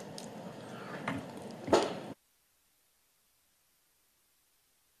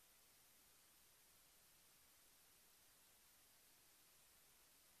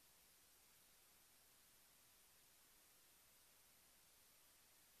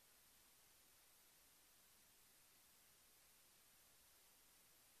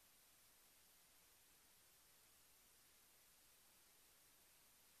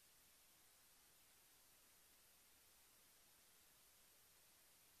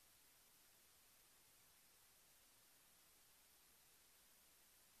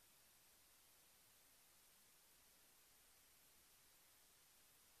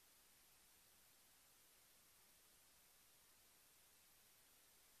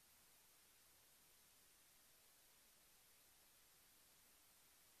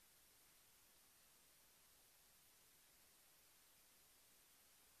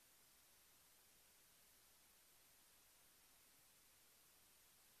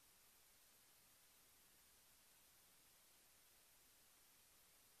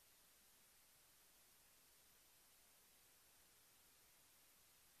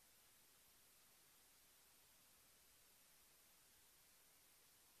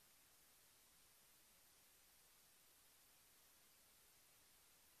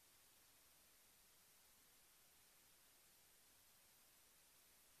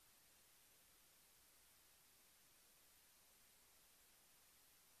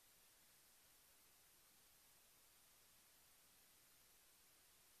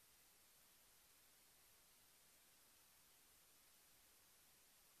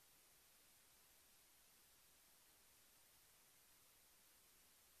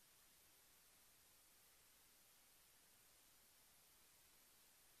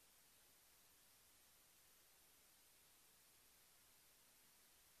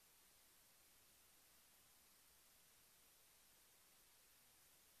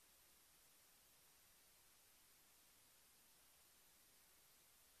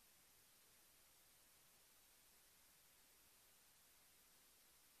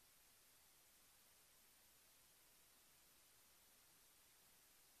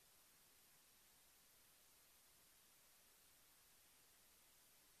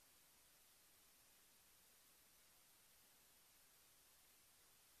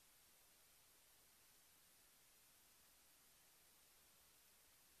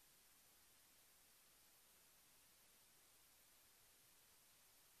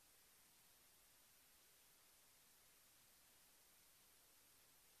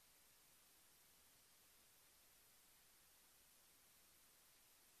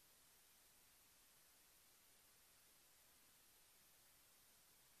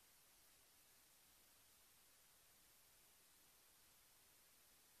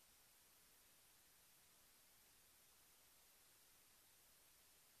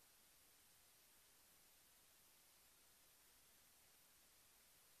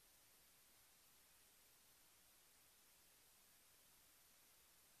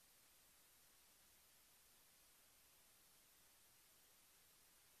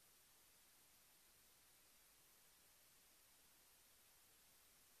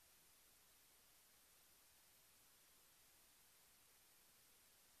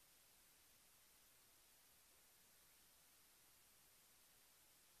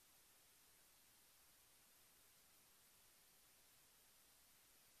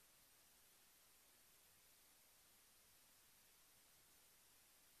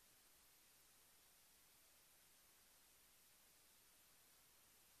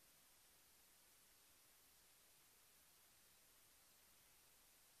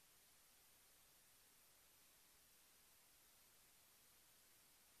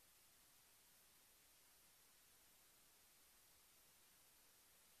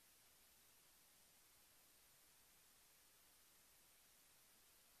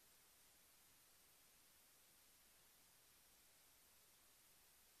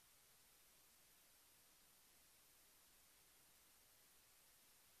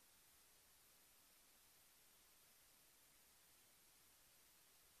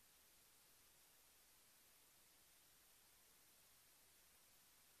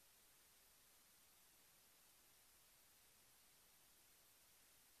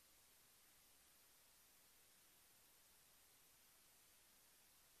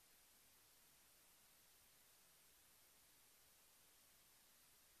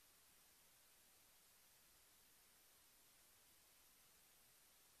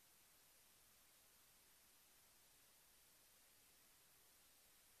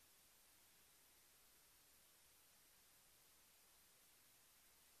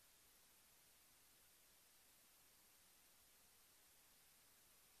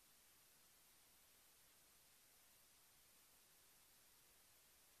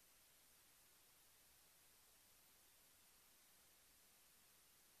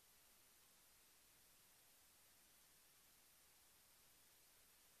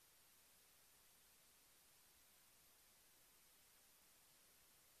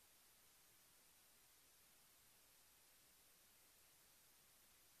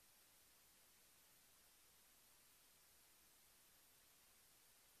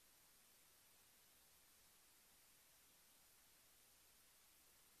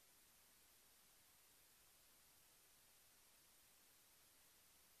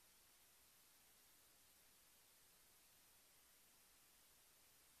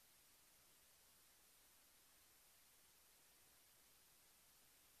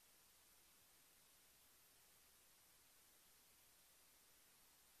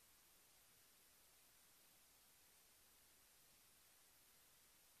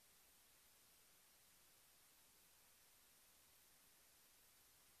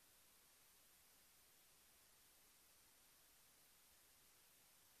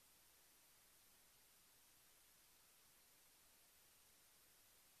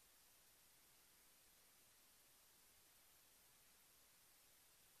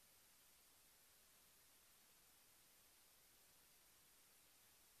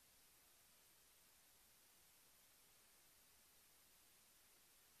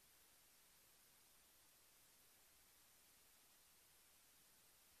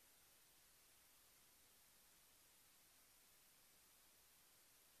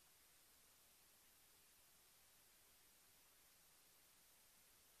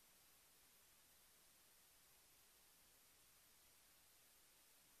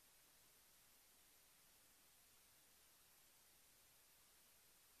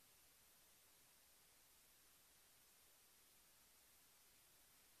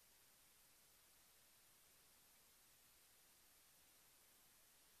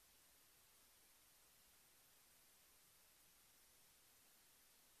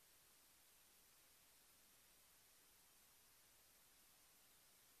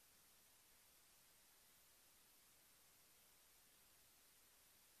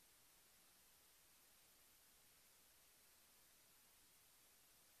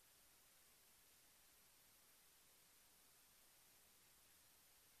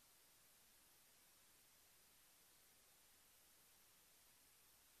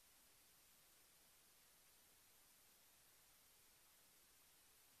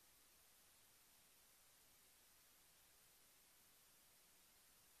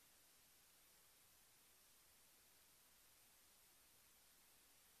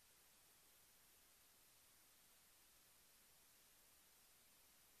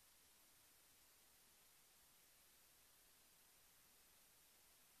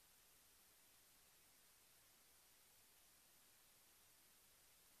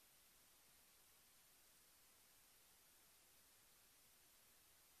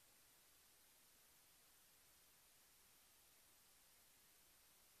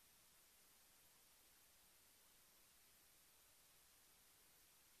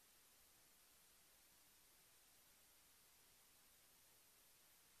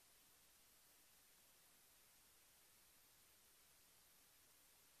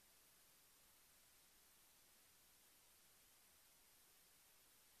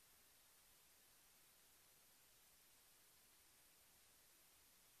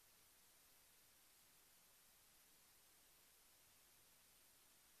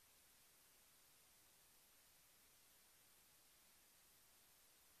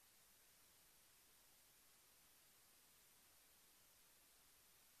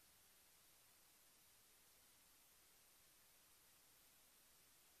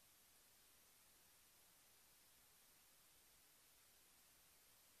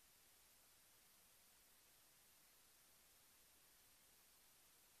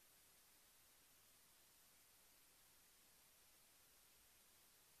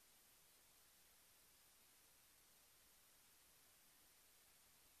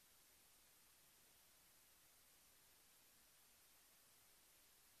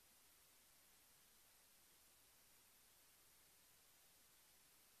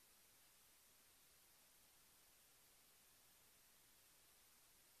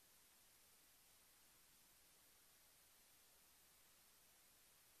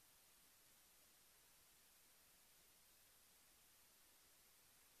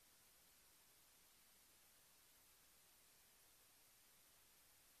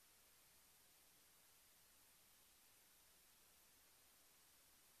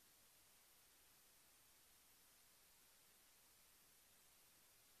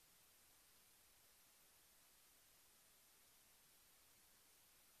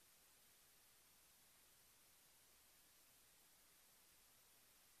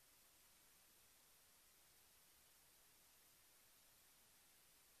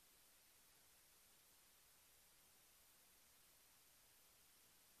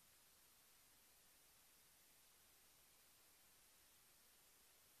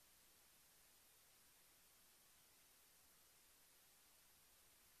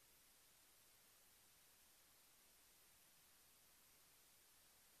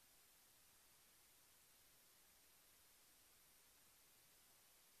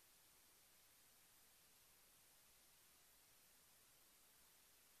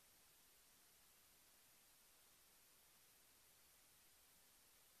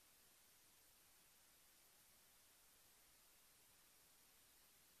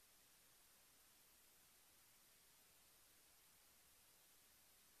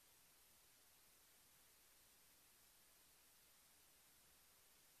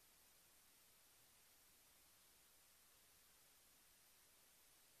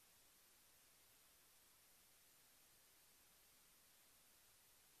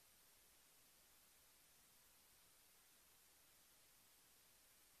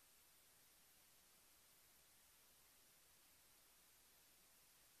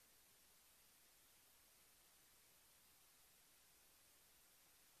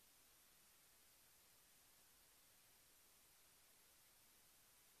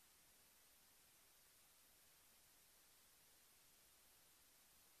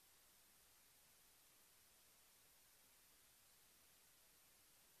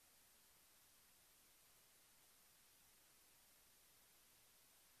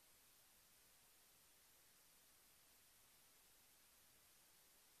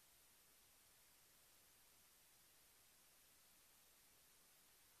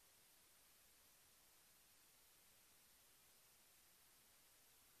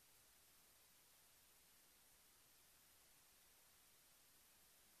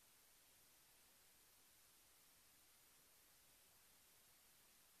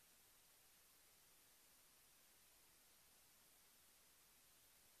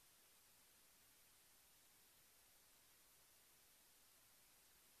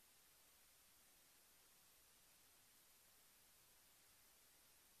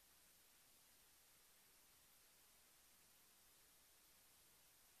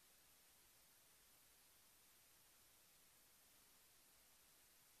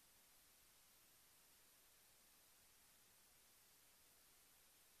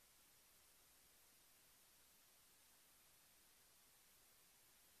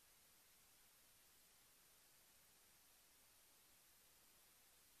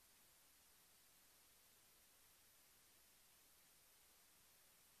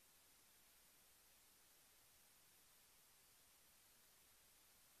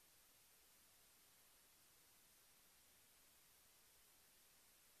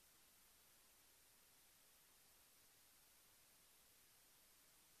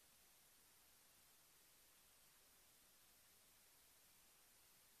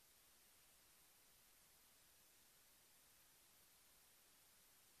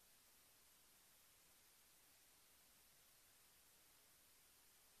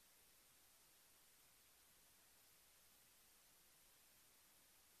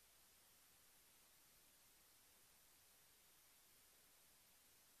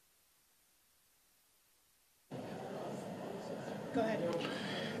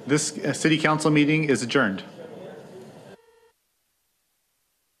 This city council meeting is adjourned.